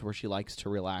has moments where she likes to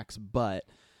relax, but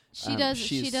she does.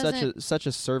 She's she doesn't. such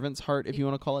a servant's heart, if you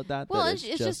want to call it that. Well, that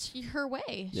it's just her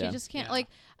way. Yeah. She just can't. Yeah. Like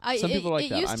some people like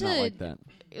that. Used I'm to, not like that.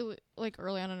 Like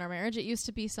early on in our marriage, it used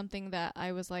to be something that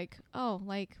I was like, oh,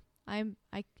 like I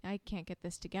can't get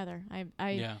this together.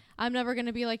 I'm never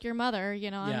gonna be like your mother.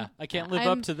 You know. I can't live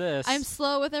up to this. I'm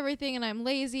slow with everything, and I'm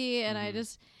lazy, and I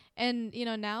just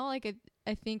now like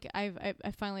I think I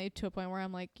finally to a point where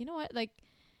I'm like, you know what, like.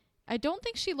 I don't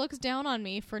think she looks down on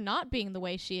me for not being the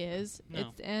way she is.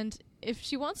 No. And if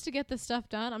she wants to get this stuff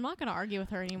done, I'm not going to argue with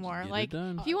her anymore. Get like, it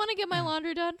done. if you want to get my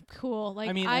laundry done, cool.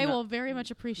 Like, I will very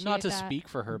much appreciate that. Not to speak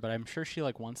for her, but I'm sure she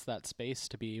like wants that space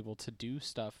to be able to do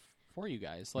stuff for you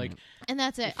guys. Like, and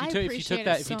that's it. If you took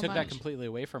that completely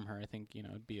away from her, I think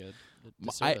it'd be a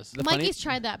disservice. Mikey's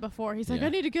tried that before. He's like, I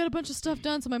need to get a bunch of stuff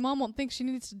done so my mom won't think she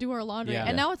needs to do her laundry. Yeah.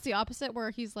 And now it's the opposite, where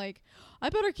he's like, I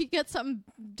better get something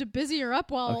to busy her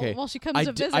up while she comes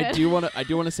to visit. I do want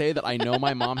to say that I know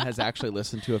my mom has actually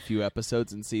listened to a few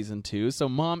episodes in season 2. So,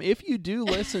 Mom, if you do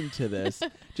listen to this,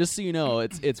 just so you know,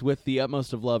 it's with the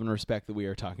utmost of love and respect that we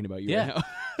are talking about you right now.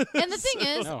 And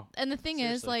the thing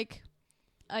is, like.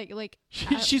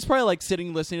 She's probably like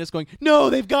sitting listening to us going, no,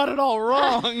 they've got it all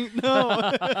wrong. No. No,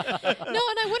 and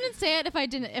I wouldn't say it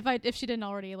if she didn't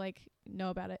already like know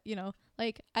about it, you know.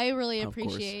 Like I really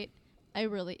appreciate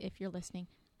if you're listening,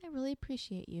 I really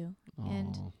appreciate you. Aww.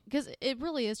 And because it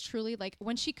really is truly like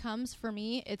when she comes for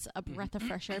me, it's a breath of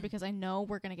fresh air because I know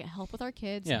we're going to get help with our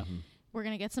kids. Yeah. We're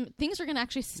going to get things are going to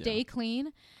actually stay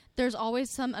clean. There's always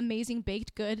some amazing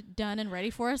baked good done and ready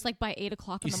for us, like by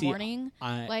 8:00 in the morning.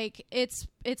 Like it's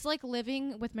like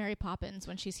living with Mary Poppins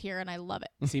when she's here, and I love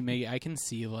it. See, Maggie, I can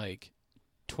see like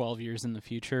 12 years in the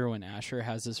future when Asher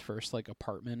has his first like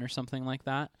apartment or something like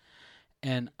that,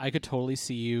 and I could totally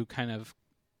see you kind of,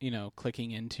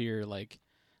 clicking into your like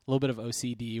a little bit of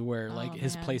OCD where like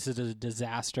his place is a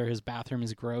disaster, his bathroom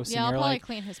is gross. Yeah, and you're I'll probably like,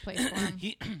 clean his place for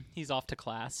him. He's off to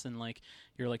class and like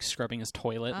you're like scrubbing his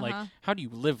toilet. Like, how do you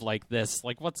live like this?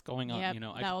 Like, what's going on? Yep,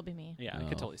 that will be me. Yeah, I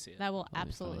could totally see it. That will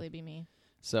absolutely be me.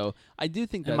 So I do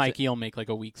think that Mikey will make like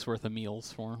a week's worth of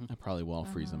meals for him. I probably will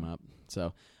freeze them up.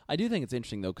 So I do think it's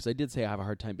interesting though because I did say I have a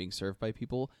hard time being served by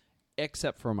people.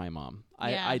 Except for my mom,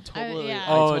 I totally.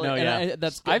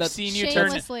 I've seen you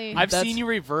shamelessly. I've seen you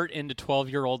revert into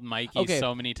 12-year-old Mikey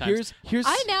so many times. Here's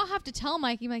I now have to tell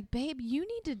Mikey, like, babe, you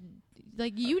need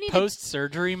to post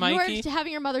surgery, Mikey. You are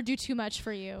having your mother do too much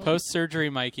for you. Post surgery,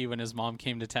 Mikey, when his mom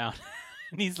came to town.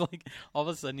 And he's like, all of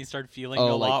a sudden, he started feeling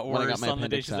a lot worse on the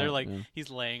day she's there. Like, he's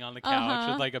laying on the couch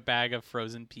with like a bag of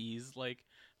frozen peas, like.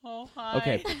 Oh, hi.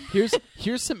 Okay,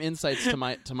 here's some insights to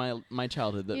my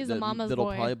childhood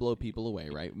that'll probably blow people away,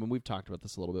 right? When we've talked about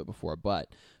this a little bit before, but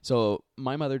so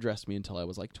my mother dressed me until I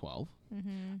was like 12.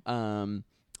 Mm-hmm.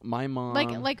 My mom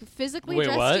like physically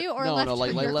dressed you, or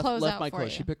left my clothes. You?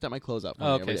 She picked up my clothes out for me.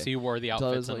 Okay, so you wore the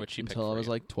outfits in which she picked until I was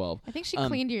like 12. I think she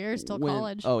cleaned your ears till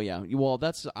college. Oh yeah, well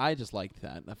I just liked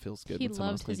that. That feels good. He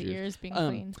loves his ears being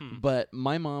cleaned. But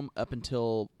my mom, up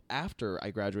until after I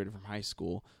graduated from high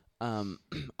school.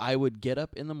 I would get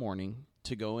up in the morning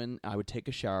to go in. I would take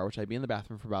a shower, which I'd be in the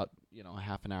bathroom for about a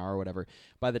half an hour or whatever.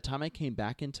 By the time I came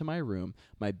back into my room,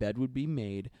 my bed would be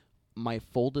made. My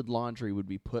folded laundry would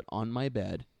be put on my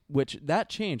bed, which that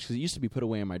changed because it used to be put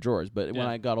away in my drawers. But when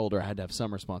I got older, I had to have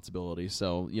some responsibility.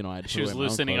 So I had to. She was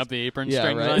loosening up the apron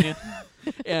strings on you.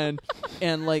 and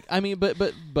like I mean, but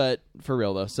for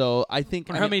real though. So I think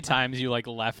how many times you like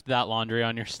left that laundry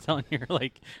on your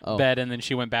like bed, and then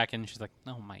she went back and she's like,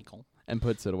 "No, Michael," and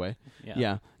puts it away.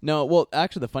 Yeah. No. Well,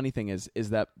 actually, the funny thing is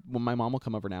that when my mom will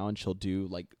come over now and she'll do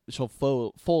she'll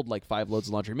fold like 5 loads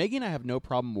of laundry. Maggie and I have no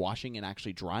problem washing and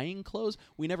actually drying clothes.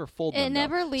 We never fold them. It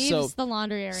never leaves the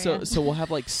laundry area. So we'll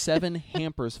have like 7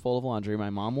 hampers full of laundry.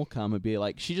 My mom will come and be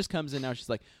like, she just comes in now. She's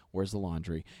like, "Where's the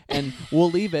laundry?" And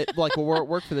we'll leave it like we'll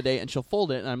work for the day, and she'll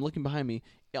fold it. And I'm looking behind me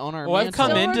on our. Well, mantle.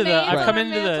 I've come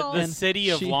into the city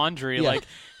of laundry. Yeah. Like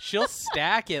she'll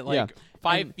stack it like. Yeah.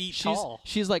 5 feet tall.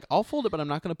 She's like, I'll fold it, but I'm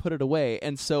not going to put it away.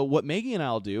 And so what Maggie and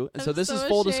I'll do, and so this is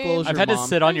full disclosure. I've had to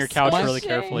sit on your couch really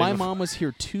carefully. My mom was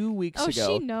here 2 weeks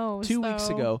ago. She knows. 2 weeks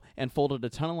ago, and folded a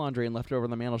ton of laundry and left it over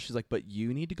the mantle. She's like, but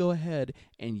you need to go ahead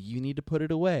and you need to put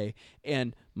it away.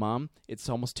 And Mom, it's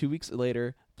almost 2 weeks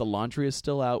later. The laundry is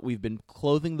still out. We've been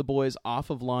clothing the boys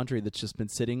off of laundry that's just been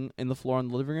sitting in the floor in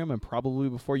the living room, and probably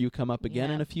before you come up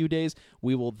again in a few days,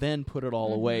 we will then put it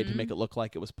all away to make it look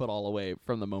like it was put all away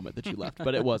from the moment that you left,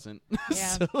 but it wasn't.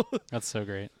 Yeah. That's so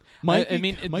great.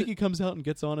 Mikey comes out and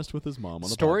gets honest with his mom on the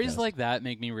stories podcast. like that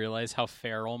make me realize how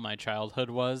feral my childhood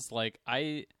was. Like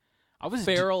I was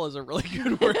feral is a really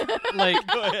good word. Like,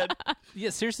 go ahead.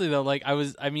 Yeah, seriously though, like I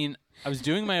was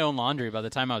doing my own laundry by the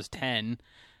time I was 10.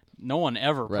 No one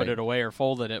ever put it away or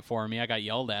folded it for me. I got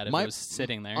yelled at if it was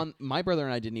sitting there. My brother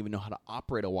and I didn't even know how to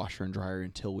operate a washer and dryer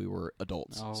until we were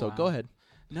adults. Oh, so wow. go ahead.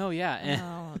 No,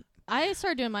 yeah. I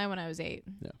started doing mine when I was 8.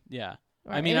 Yeah.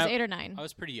 Or it was 8 or 9. I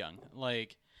was pretty young.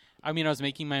 Like, I was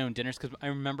making my own dinners because I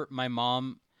remember my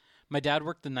dad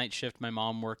worked the night shift, my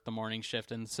mom worked the morning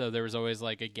shift, and so there was always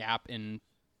like a gap in.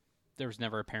 There was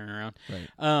never a parent around. Right.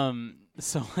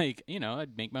 So like,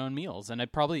 I'd make my own meals, and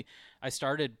I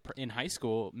started in high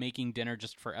school making dinner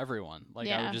just for everyone. Like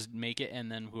I would just make it,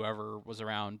 and then whoever was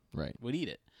around would eat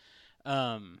it.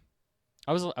 I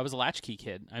was a latchkey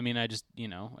kid. I just,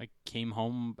 I came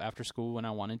home after school when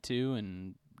I wanted to,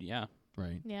 and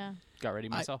right. Yeah. Got ready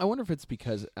myself. I wonder if it's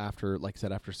because after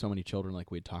so many children, like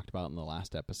we had talked about in the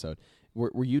last episode,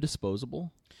 were you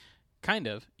disposable? Kind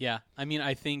of, yeah.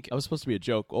 I think that was supposed to be a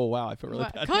joke. Oh wow, I feel really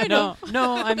bad. Kind of.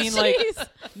 No.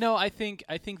 I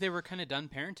think they were kind of done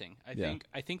parenting.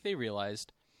 I think they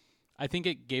realized. I think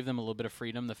it gave them a little bit of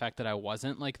freedom. The fact that I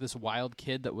wasn't like this wild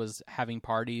kid that was having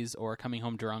parties or coming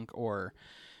home drunk or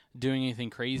doing anything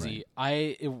crazy.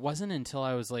 Right. It wasn't until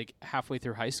I was like halfway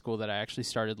through high school that I actually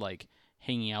started like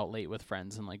hanging out late with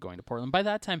friends and like going to Portland. By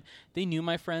that time, they knew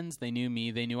my friends, they knew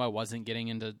me, they knew I wasn't getting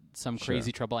into some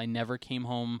crazy trouble. I never came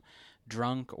home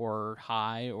drunk or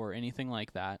high or anything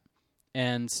like that.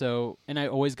 And I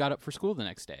always got up for school the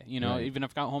next day. Even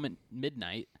if I got home at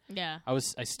midnight, I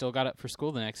still got up for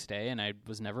school the next day, and I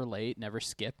was never late, never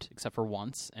skipped except for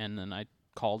once, and then I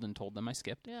called and told them I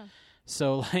skipped. Yeah.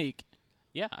 So like,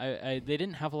 they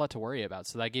didn't have a lot to worry about,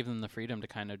 so that gave them the freedom to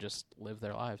kind of just live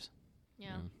their lives.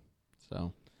 Yeah.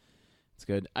 So it's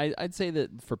good. I'd say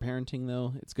that for parenting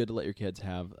though, it's good to let your kids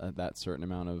have that certain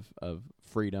amount of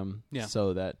freedom. Yeah.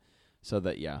 So that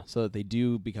they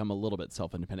do become a little bit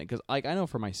self-independent. Because like I know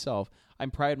for myself, I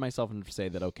pride myself in to say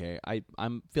that okay, I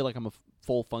feel like I'm a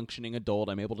full functioning adult.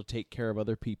 I'm able to take care of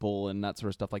other people and that sort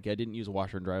of stuff. Like I didn't use a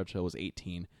washer and dryer until I was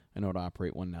 18. I know how to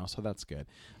operate one now, so that's good.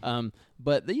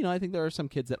 But I think there are some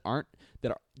kids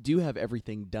that do have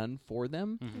everything done for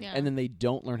them, and then they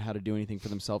don't learn how to do anything for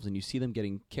themselves. And you see them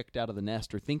getting kicked out of the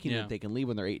nest or thinking that they can leave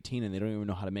when they're 18, and they don't even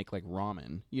know how to make like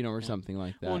ramen, or something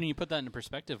like that. Well, when you put that into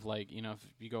perspective, like if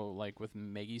you go like with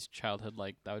Maggie's childhood,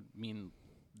 like that would mean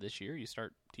this year you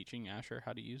start teaching Asher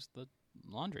how to use the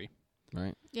laundry.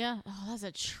 Right. Yeah. Oh, that's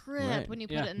a trip when you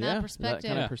put it in that perspective. That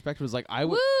kind of perspective was like I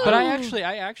would. But I actually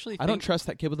think, I don't trust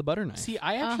that kid with a butter knife. See,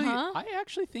 I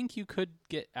actually think you could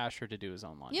get Asher to do his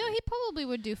own laundry. Yeah, he probably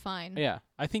would do fine. Yeah,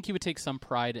 I think he would take some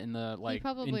pride in the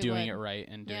in doing it right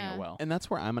and doing it well. And that's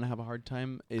where I'm gonna have a hard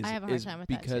time. I have a hard time with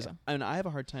that too. And I have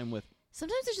a hard time with.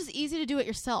 Sometimes it's just easy to do it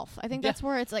yourself. I think that's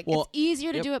where it's like it's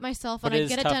easier to do it myself, and I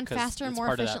get it done faster and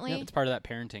more efficiently. It's part of that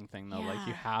parenting thing, though. Like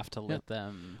you have to let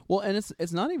them. Well, and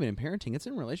it's not even in parenting; it's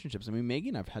in relationships. Maggie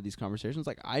and I've had these conversations.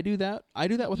 Like I do that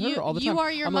with her all the time. You are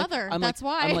your mother. That's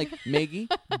why. I'm like Maggie,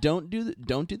 don't do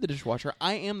the dishwasher.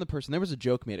 I am the person. There was a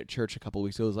joke made at church a couple of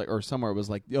weeks ago. It was like, or somewhere it was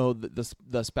like,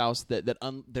 the spouse that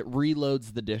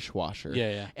reloads the dishwasher.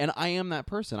 Yeah. And I am that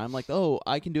person. I'm like,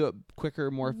 I can do it quicker,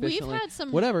 more efficiently. We've had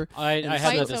some whatever. I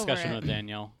had that discussion with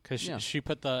Danielle because she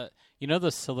put the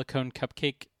silicone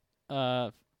cupcake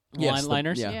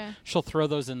liners. She'll throw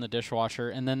those in the dishwasher,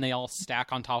 and then they all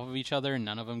stack on top of each other, and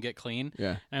none of them get clean.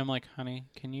 Yeah. And I'm like, honey,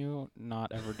 can you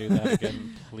not ever do that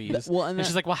again, please? And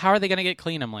she's like, well, how are they going to get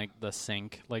clean? I'm like, the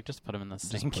sink. Like, just put them in the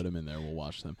sink. Just put them in there. We'll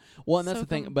wash them. Well, and that's the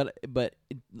thing. But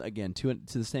again, to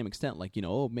the same extent, like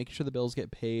making sure the bills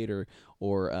get paid, or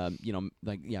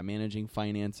managing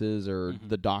finances, or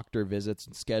the doctor visits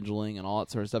and scheduling and all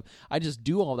that sort of stuff. I just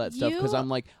do all that stuff because I'm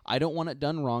like, I don't want it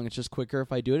done wrong. It's just quicker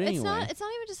if I do it anyway. It's not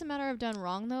even just a matter of done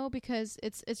wrong though, because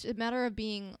it's a matter of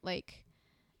being like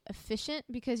efficient,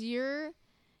 because you're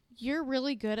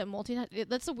really good at multitasking.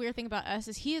 That's the weird thing about us,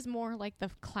 is he is more like the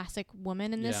classic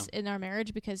woman in our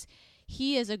marriage, because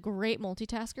he is a great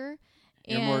multitasker.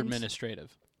 You're more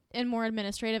administrative. and more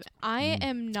administrative. I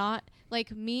am not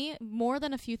like me. More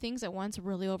than a few things at once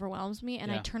really overwhelms me,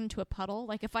 and I turn into a puddle.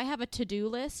 Like if I have a to-do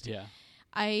list,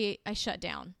 I shut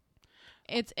down.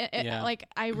 It's like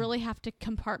I really have to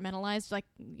compartmentalize. Like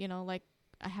like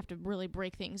I have to really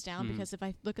break things down because if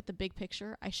I look at the big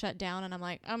picture, I shut down and I'm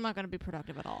like, I'm not going to be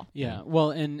productive at all. Yeah.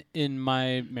 Well, in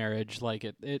my marriage, like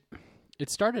it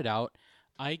started out,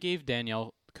 I gave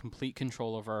Danielle complete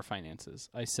control over our finances.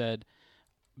 I said,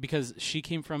 because she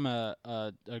came from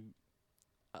a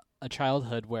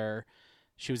childhood where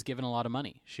she was given a lot of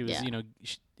money. She was,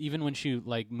 even when she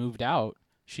like moved out,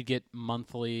 she'd get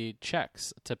monthly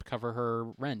checks to cover her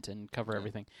rent and cover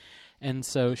everything. And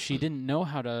so she didn't know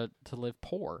how to live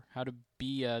poor, how to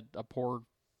be a poor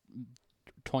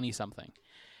 20-something.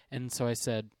 And so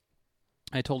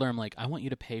I told her, I'm like, I want you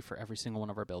to pay for every single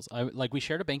one of our bills. We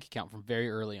shared a bank account from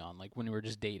very early on, like when we were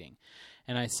just dating.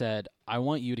 And I said, I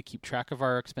want you to keep track of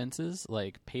our expenses,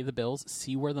 like pay the bills,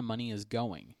 see where the money is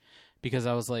going. Because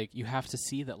I was like, you have to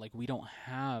see that like we don't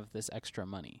have this extra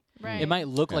money. Right. It might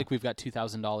look like we've got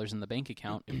 $2,000 in the bank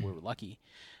account if we're lucky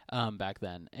back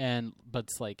then. But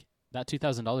it's like that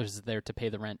 $2,000 is there to pay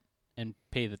the rent and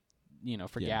pay the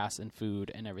for gas and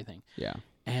food and everything. Yeah.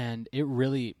 And it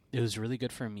was really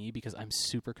good for me because I'm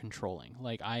super controlling.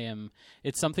 Like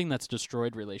it's something that's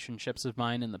destroyed relationships of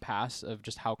mine in the past of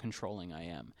just how controlling I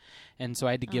am. And so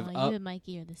I had to give up. You and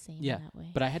Mikey are the same that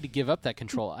way. But I had to give up that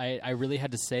control. I really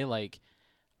had to say like,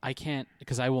 I can't,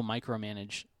 because I will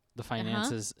micromanage the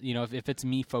finances. If it's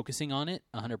me focusing on it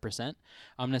 100%,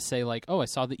 I'm going to say like, oh, I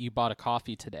saw that you bought a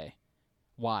coffee today.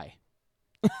 Why?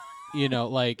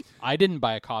 Like I didn't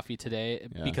buy a coffee today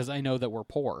because I know that we're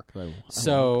poor.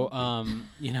 So, and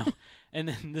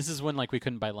then this is when like we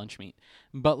couldn't buy lunch meat,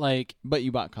 but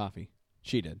you bought coffee.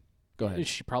 She did. Go ahead.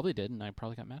 She probably did. And I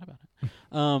probably got mad about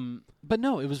it. But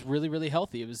no, it was really, really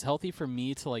healthy. It was healthy for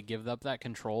me to like give up that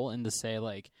control and to say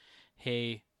like,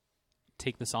 hey,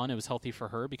 take this on. It was healthy for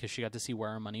her because she got to see where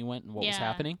our money went and what was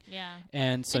happening. Yeah.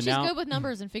 And so she's now good with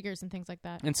numbers and figures and things like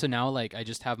that. And so now like I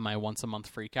just have my once a month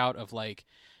freak out of like,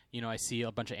 I see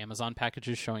a bunch of Amazon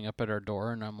packages showing up at our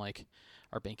door, and I'm like,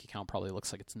 our bank account probably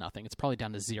looks like it's nothing. It's probably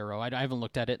down to zero. I haven't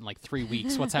looked at it in like 3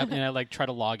 weeks. What's happening? And I like try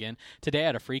to log in. Today I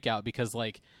had a freak out because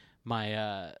like my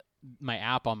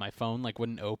app on my phone like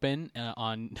wouldn't open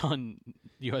on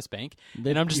U.S. Bank,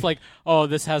 and I'm just like, oh,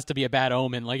 this has to be a bad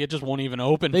omen. Like it just won't even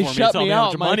open for me. Tell me how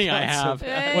much money I have.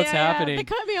 What's happening? They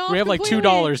cut me off we have completely.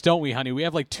 like $2, don't we, honey? We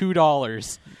have like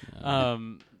 $2.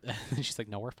 She's like,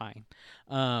 no, we're fine.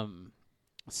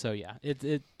 So yeah,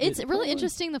 it's really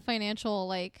interesting, the financial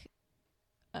like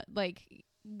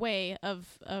way of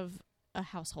a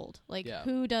household, like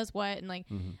who does what, and like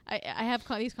I have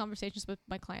these conversations with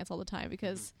my clients all the time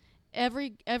because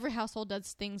every household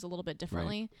does things a little bit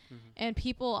differently, and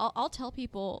people I'll tell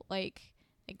people like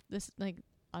this, like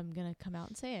I'm gonna come out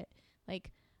and say it, like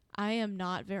I am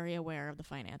not very aware of the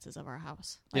finances of our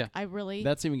house. Like, I really...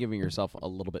 That's even giving yourself a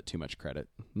little bit too much credit.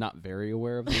 Not very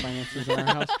aware of the finances of our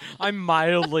house. I'm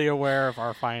mildly aware of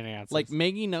our finances. Like,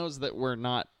 Maggie knows that we're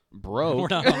not broke. We're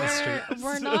not on the street.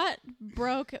 We're not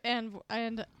broke, and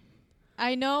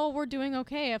I know we're doing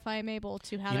okay if I'm able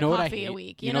to have a coffee a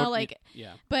week.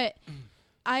 But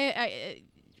I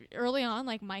early on,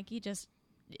 like, Mikey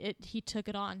he took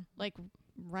it on, like,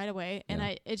 right away.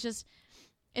 And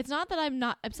it's not that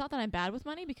I'm bad with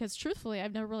money, because truthfully,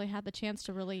 I've never really had the chance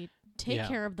to really take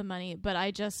care of the money, but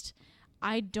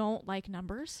I don't like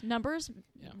numbers. Numbers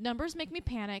make me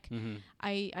panic.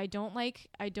 I don't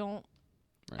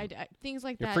things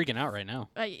like that. You're freaking out right now.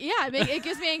 It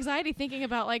gives me anxiety thinking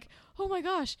about like, oh my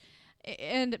gosh,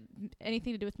 and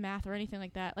anything to do with math or anything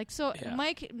like that. Like, so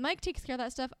Mike takes care of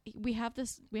that stuff. We have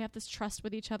this trust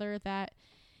with each other that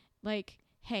like,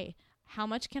 hey, how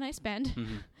much can I spend?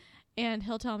 And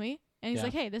he'll tell me, and he's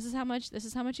like, hey, this is how much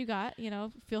you got,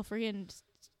 feel free and,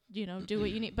 do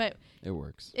what you need. But it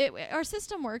works. Our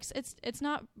system works. It's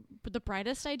not the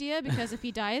brightest idea, because if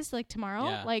he dies like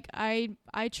tomorrow, like I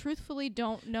truthfully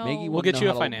don't know. Maggie, we'll get you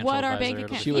a financial what advisor. our bank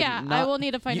account. I will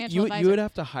need a financial advisor. You would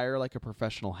have to hire like a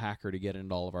professional hacker to get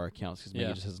into all of our accounts, because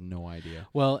Maggie just has no idea.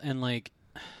 Well, and like,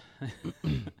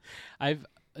 I've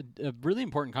a really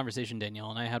important conversation Danielle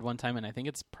and I had one time, and I think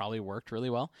it's probably worked really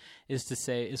well,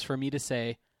 is for me to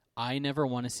say, I never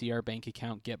want to see our bank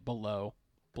account get below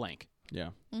blank.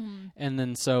 Yeah. And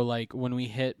then so like when we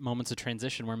hit moments of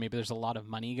transition where maybe there's a lot of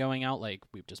money going out, like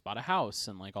we've just bought a house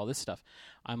and like all this stuff,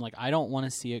 I'm like, I don't want to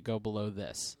see it go below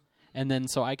this. And then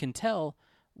so I can tell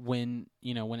when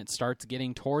it starts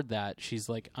getting toward that, she's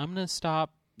like, I'm going to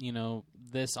stop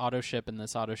this auto ship and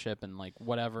this auto ship and like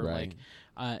whatever, like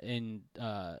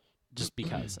just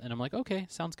because. And I'm like, okay,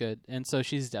 sounds good. And so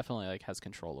she's definitely like has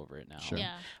control over it now. Sure.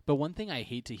 Yeah. But one thing I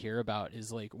hate to hear about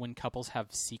is like when couples have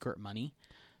secret money,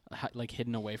 like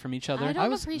hidden away from each other. I don't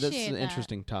That's appreciate an that.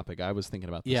 interesting topic. I was thinking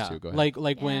about this Yeah, too. Go ahead.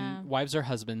 like when wives or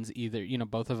husbands, either, you know,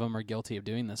 both of them are guilty of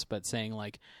doing this, but saying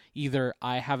like, either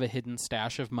I have a hidden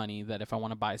stash of money that if I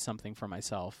want to buy something for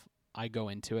myself, I go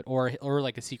into it, or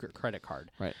like a secret credit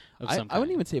card. Right. I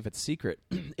wouldn't even say if it's secret.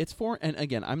 It's for, and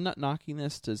again, I'm not knocking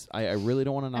this. I really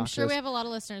don't want to knock this. I'm sure we have a lot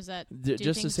of listeners that do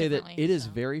just to things say that differently, it is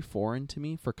very foreign to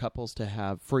me for couples to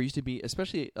have, for it used to be,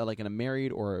 especially like in a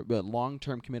married or a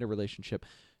long-term committed relationship,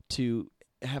 to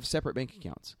have separate bank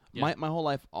accounts. Yeah. My whole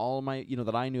life, all my, you know,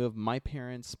 that I knew of, my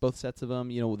parents, both sets of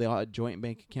them, you know, they all had joint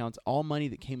bank accounts. All money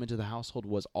that came into the household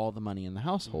was all the money in the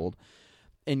household.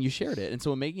 And you shared it. And so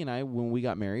when Maggie and I, when we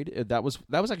got married, that was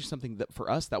actually something that for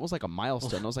us, that was like a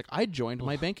milestone. I was like, I joined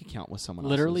my bank account with someone else.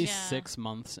 Literally 6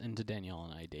 months into Danielle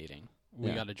and I dating,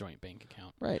 we got a joint bank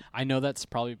account. Right. I know that's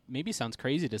probably, maybe sounds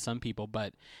crazy to some people,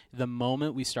 but the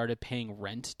moment we started paying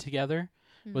rent together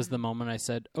was the moment I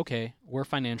said, okay, we're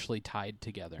financially tied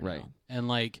together now. Right. And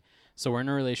like, so we're in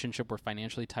a relationship, we're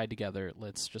financially tied together.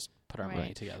 Let's just put our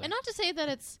money together. And not to say that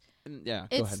it's go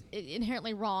ahead.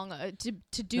 inherently wrong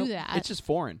to do that. It's just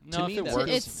foreign to me. If it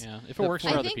works, if it works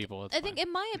for other people, it's I think,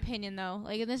 in my opinion, though,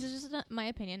 like, and this is just my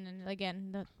opinion, and again,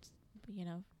 that's, you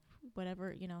know,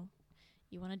 whatever, you know,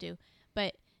 you want to do,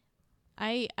 but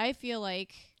I feel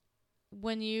like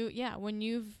when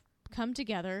you've come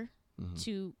together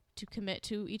to commit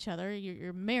to each other,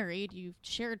 you're married, you've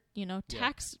shared, you know,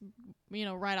 tax, you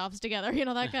know, write-offs together, you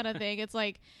know, that kind of thing. It's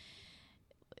like,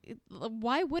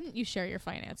 why wouldn't you share your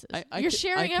finances? You're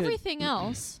sharing everything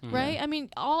else, right? I mean,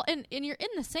 and you're in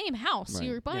the same house. Right.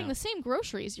 You're buying the same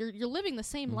groceries. You're living the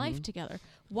same life together.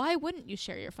 Why wouldn't you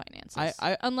share your finances?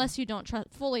 Unless you don't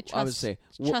fully trust. I would say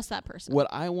trust that person. What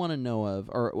I want to know of,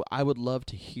 or I would love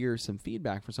to hear some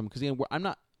feedback from someone, because again, I'm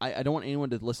not. I don't want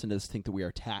anyone to listen to this think that we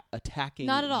are attacking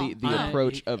not at all. the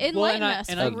approach of enlighten us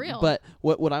for real. But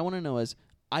what I want to know is,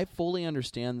 I fully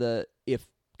understand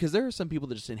because there are some people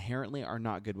that just inherently are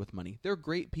not good with money. They're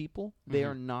great people. They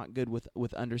are not good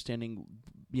with understanding,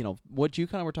 you know, what you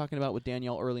kind of were talking about with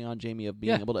Danielle early on, Jamie, of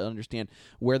being able to understand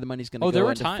where the money's going to go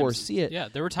and to foresee it. Yeah,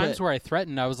 there were times where I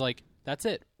threatened. I was like, that's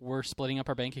it. We're splitting up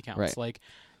our bank accounts. Right. Like,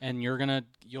 and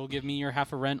you'll give me your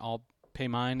half of rent. I'll pay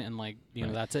mine, and like, you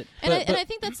know, that's it. And I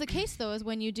think that's the case, though, is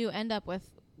when you do end up with,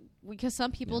 because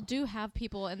some people do have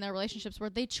people in their relationships where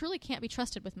they truly can't be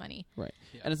trusted with money. Right.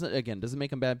 Yeah. And it's not, again, doesn't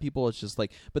make them bad people. It's just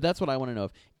like, but that's what I want to know.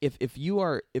 If you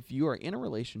are in a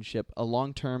relationship, a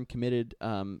long-term committed,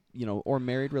 you know, or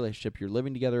married relationship, you're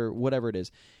living together, whatever it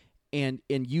is, and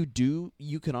you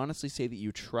can honestly say that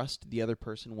you trust the other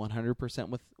person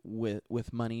 100%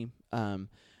 with money,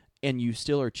 and you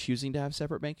still are choosing to have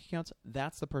separate bank accounts,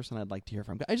 that's the person I'd like to hear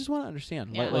from. I just want to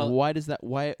understand. Yeah. Like, why does that?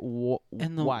 Why?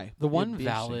 Why? The one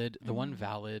valid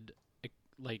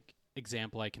like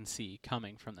example I can see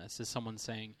coming from this is someone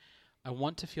saying, "I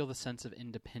want to feel the sense of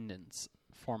independence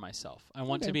for myself. I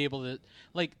want to be able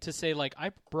to say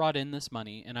I brought in this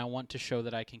money and I want to show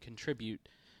that I can contribute,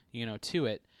 you know, to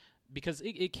it, because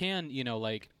it can, you know,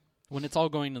 like." When it's all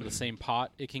going to the same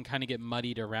pot, it can kind of get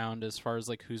muddied around as far as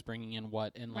like who's bringing in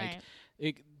what, and like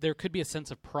there could be a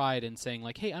sense of pride in saying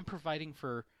like, "Hey, I'm providing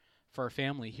for our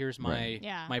family. Here's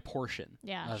my my portion."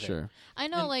 Yeah, sure. I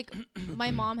know. Like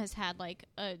my mom has had like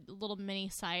a little mini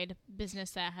side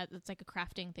business it's like a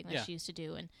crafting thing that she used to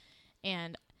do,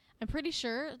 and I'm pretty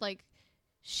sure like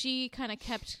she kind of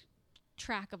kept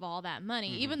track of all that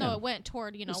money, even though it went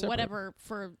toward, you know, whatever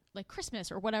for like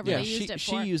Christmas or whatever they used it for.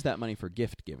 She used that money for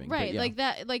gift giving, right? Like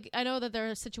that. Like I know that there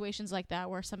are situations like that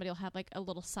where somebody will have like a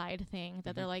little side thing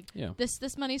that they're like,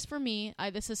 this money's for me.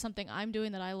 This is something I'm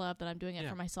doing that I love, that I'm doing it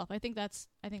for myself. I think that's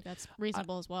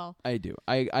reasonable as well. I do.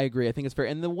 I agree. I think it's fair.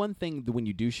 And the one thing that when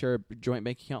you do share a joint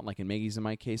bank account, like in Maggie's in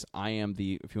my case, I am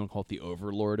if you want to call it the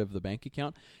overlord of the bank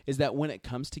account, is that when it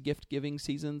comes to gift giving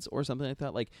seasons or something like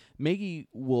that, like Maggie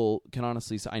can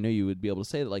honestly say, I know you would be able to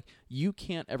say that, like, you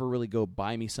can't ever really go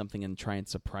buy me something and try and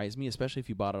surprise me, especially if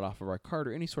you bought it off of our card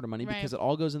or any sort of money, because it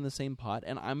all goes in the same pot,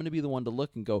 and I'm going to be the one to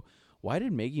look and go, why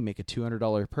did Maggie make a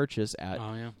 $200 purchase at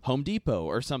Home Depot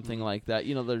or something like that?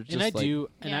 You know, they're just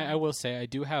I will say I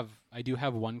do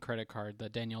have one credit card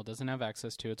that Danielle doesn't have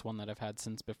access to. It's one that I've had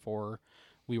since before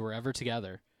we were ever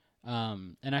together.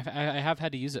 And I have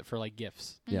had to use it for like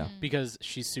gifts, because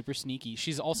she's super sneaky.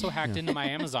 She's also hacked into my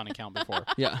Amazon account before.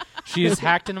 She's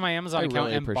hacked into my Amazon account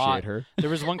really and appreciate her. There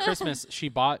was one Christmas she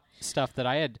bought stuff that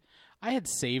I had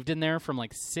saved in there from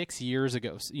like 6 years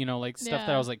ago. You know, like stuff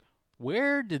that I was like,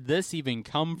 where did this even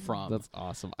come from? That's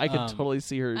awesome. I could totally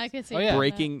see her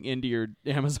breaking into your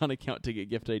Amazon account to get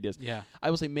gift ideas. Yeah. I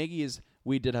will say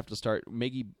we did have to start.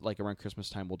 Maggie, like around Christmas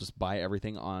time, will just buy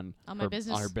everything on her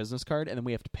business card, and then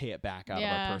we have to pay it back out of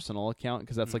our personal account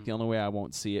because that's like the only way I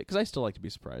won't see it because I still like to be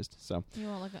surprised. So you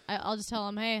won't look. I'll just tell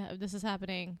them, hey, this is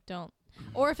happening. Don't.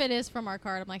 Or if it is from our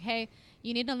card, I'm like, hey,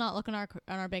 you need to not look on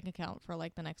our bank account for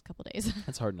like the next couple days.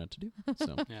 That's hard not to do.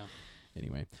 So yeah.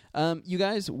 Anyway, you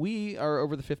guys, we are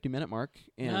over the 50-minute mark,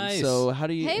 and nice. So how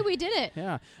do you? Hey, we did it!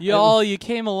 Yeah, y'all, you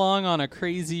came along on a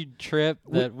crazy trip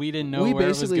that we didn't know where it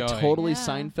was going. We basically totally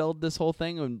Seinfeld this whole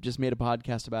thing and just made a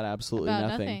podcast about absolutely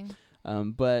nothing.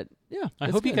 But yeah, I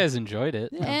hope you guys enjoyed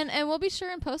it. Yeah. And we'll be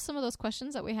sure and post some of those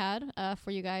questions that we had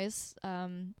for you guys,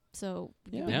 so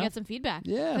we can get some feedback.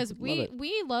 Yeah, because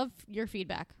we love your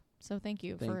feedback. So thank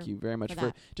you. Thank you very much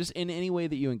for just in any way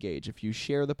that you engage. If you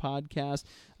share the podcast,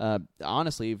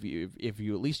 honestly, if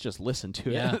you at least just listen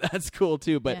to it, that's cool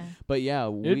too. But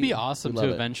it would be awesome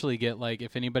to eventually get like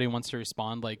if anybody wants to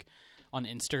respond like on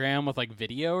Instagram with like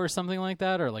video or something like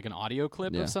that, or like an audio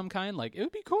clip of some kind. Like it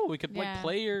would be cool. We could like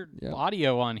play your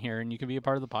audio on here, and you can be a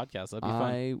part of the podcast. That'd be fun.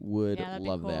 I would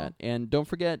love that. And don't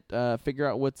forget, figure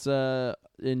out what's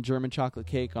in German chocolate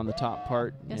cake on the top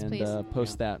part, and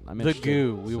post that. I'm the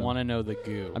goo. We want to know the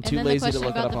goo. I'm too lazy to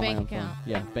look it up on my own phone.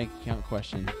 Yeah, bank account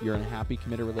question. You're in a happy,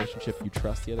 committed relationship. You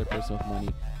trust the other person with money.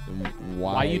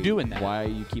 Why are you doing that? Why are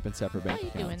you keeping separate bank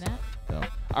accounts? Why are you doing that? So,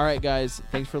 all right, guys.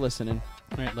 Thanks for listening.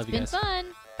 All right, love you guys. It's been fun.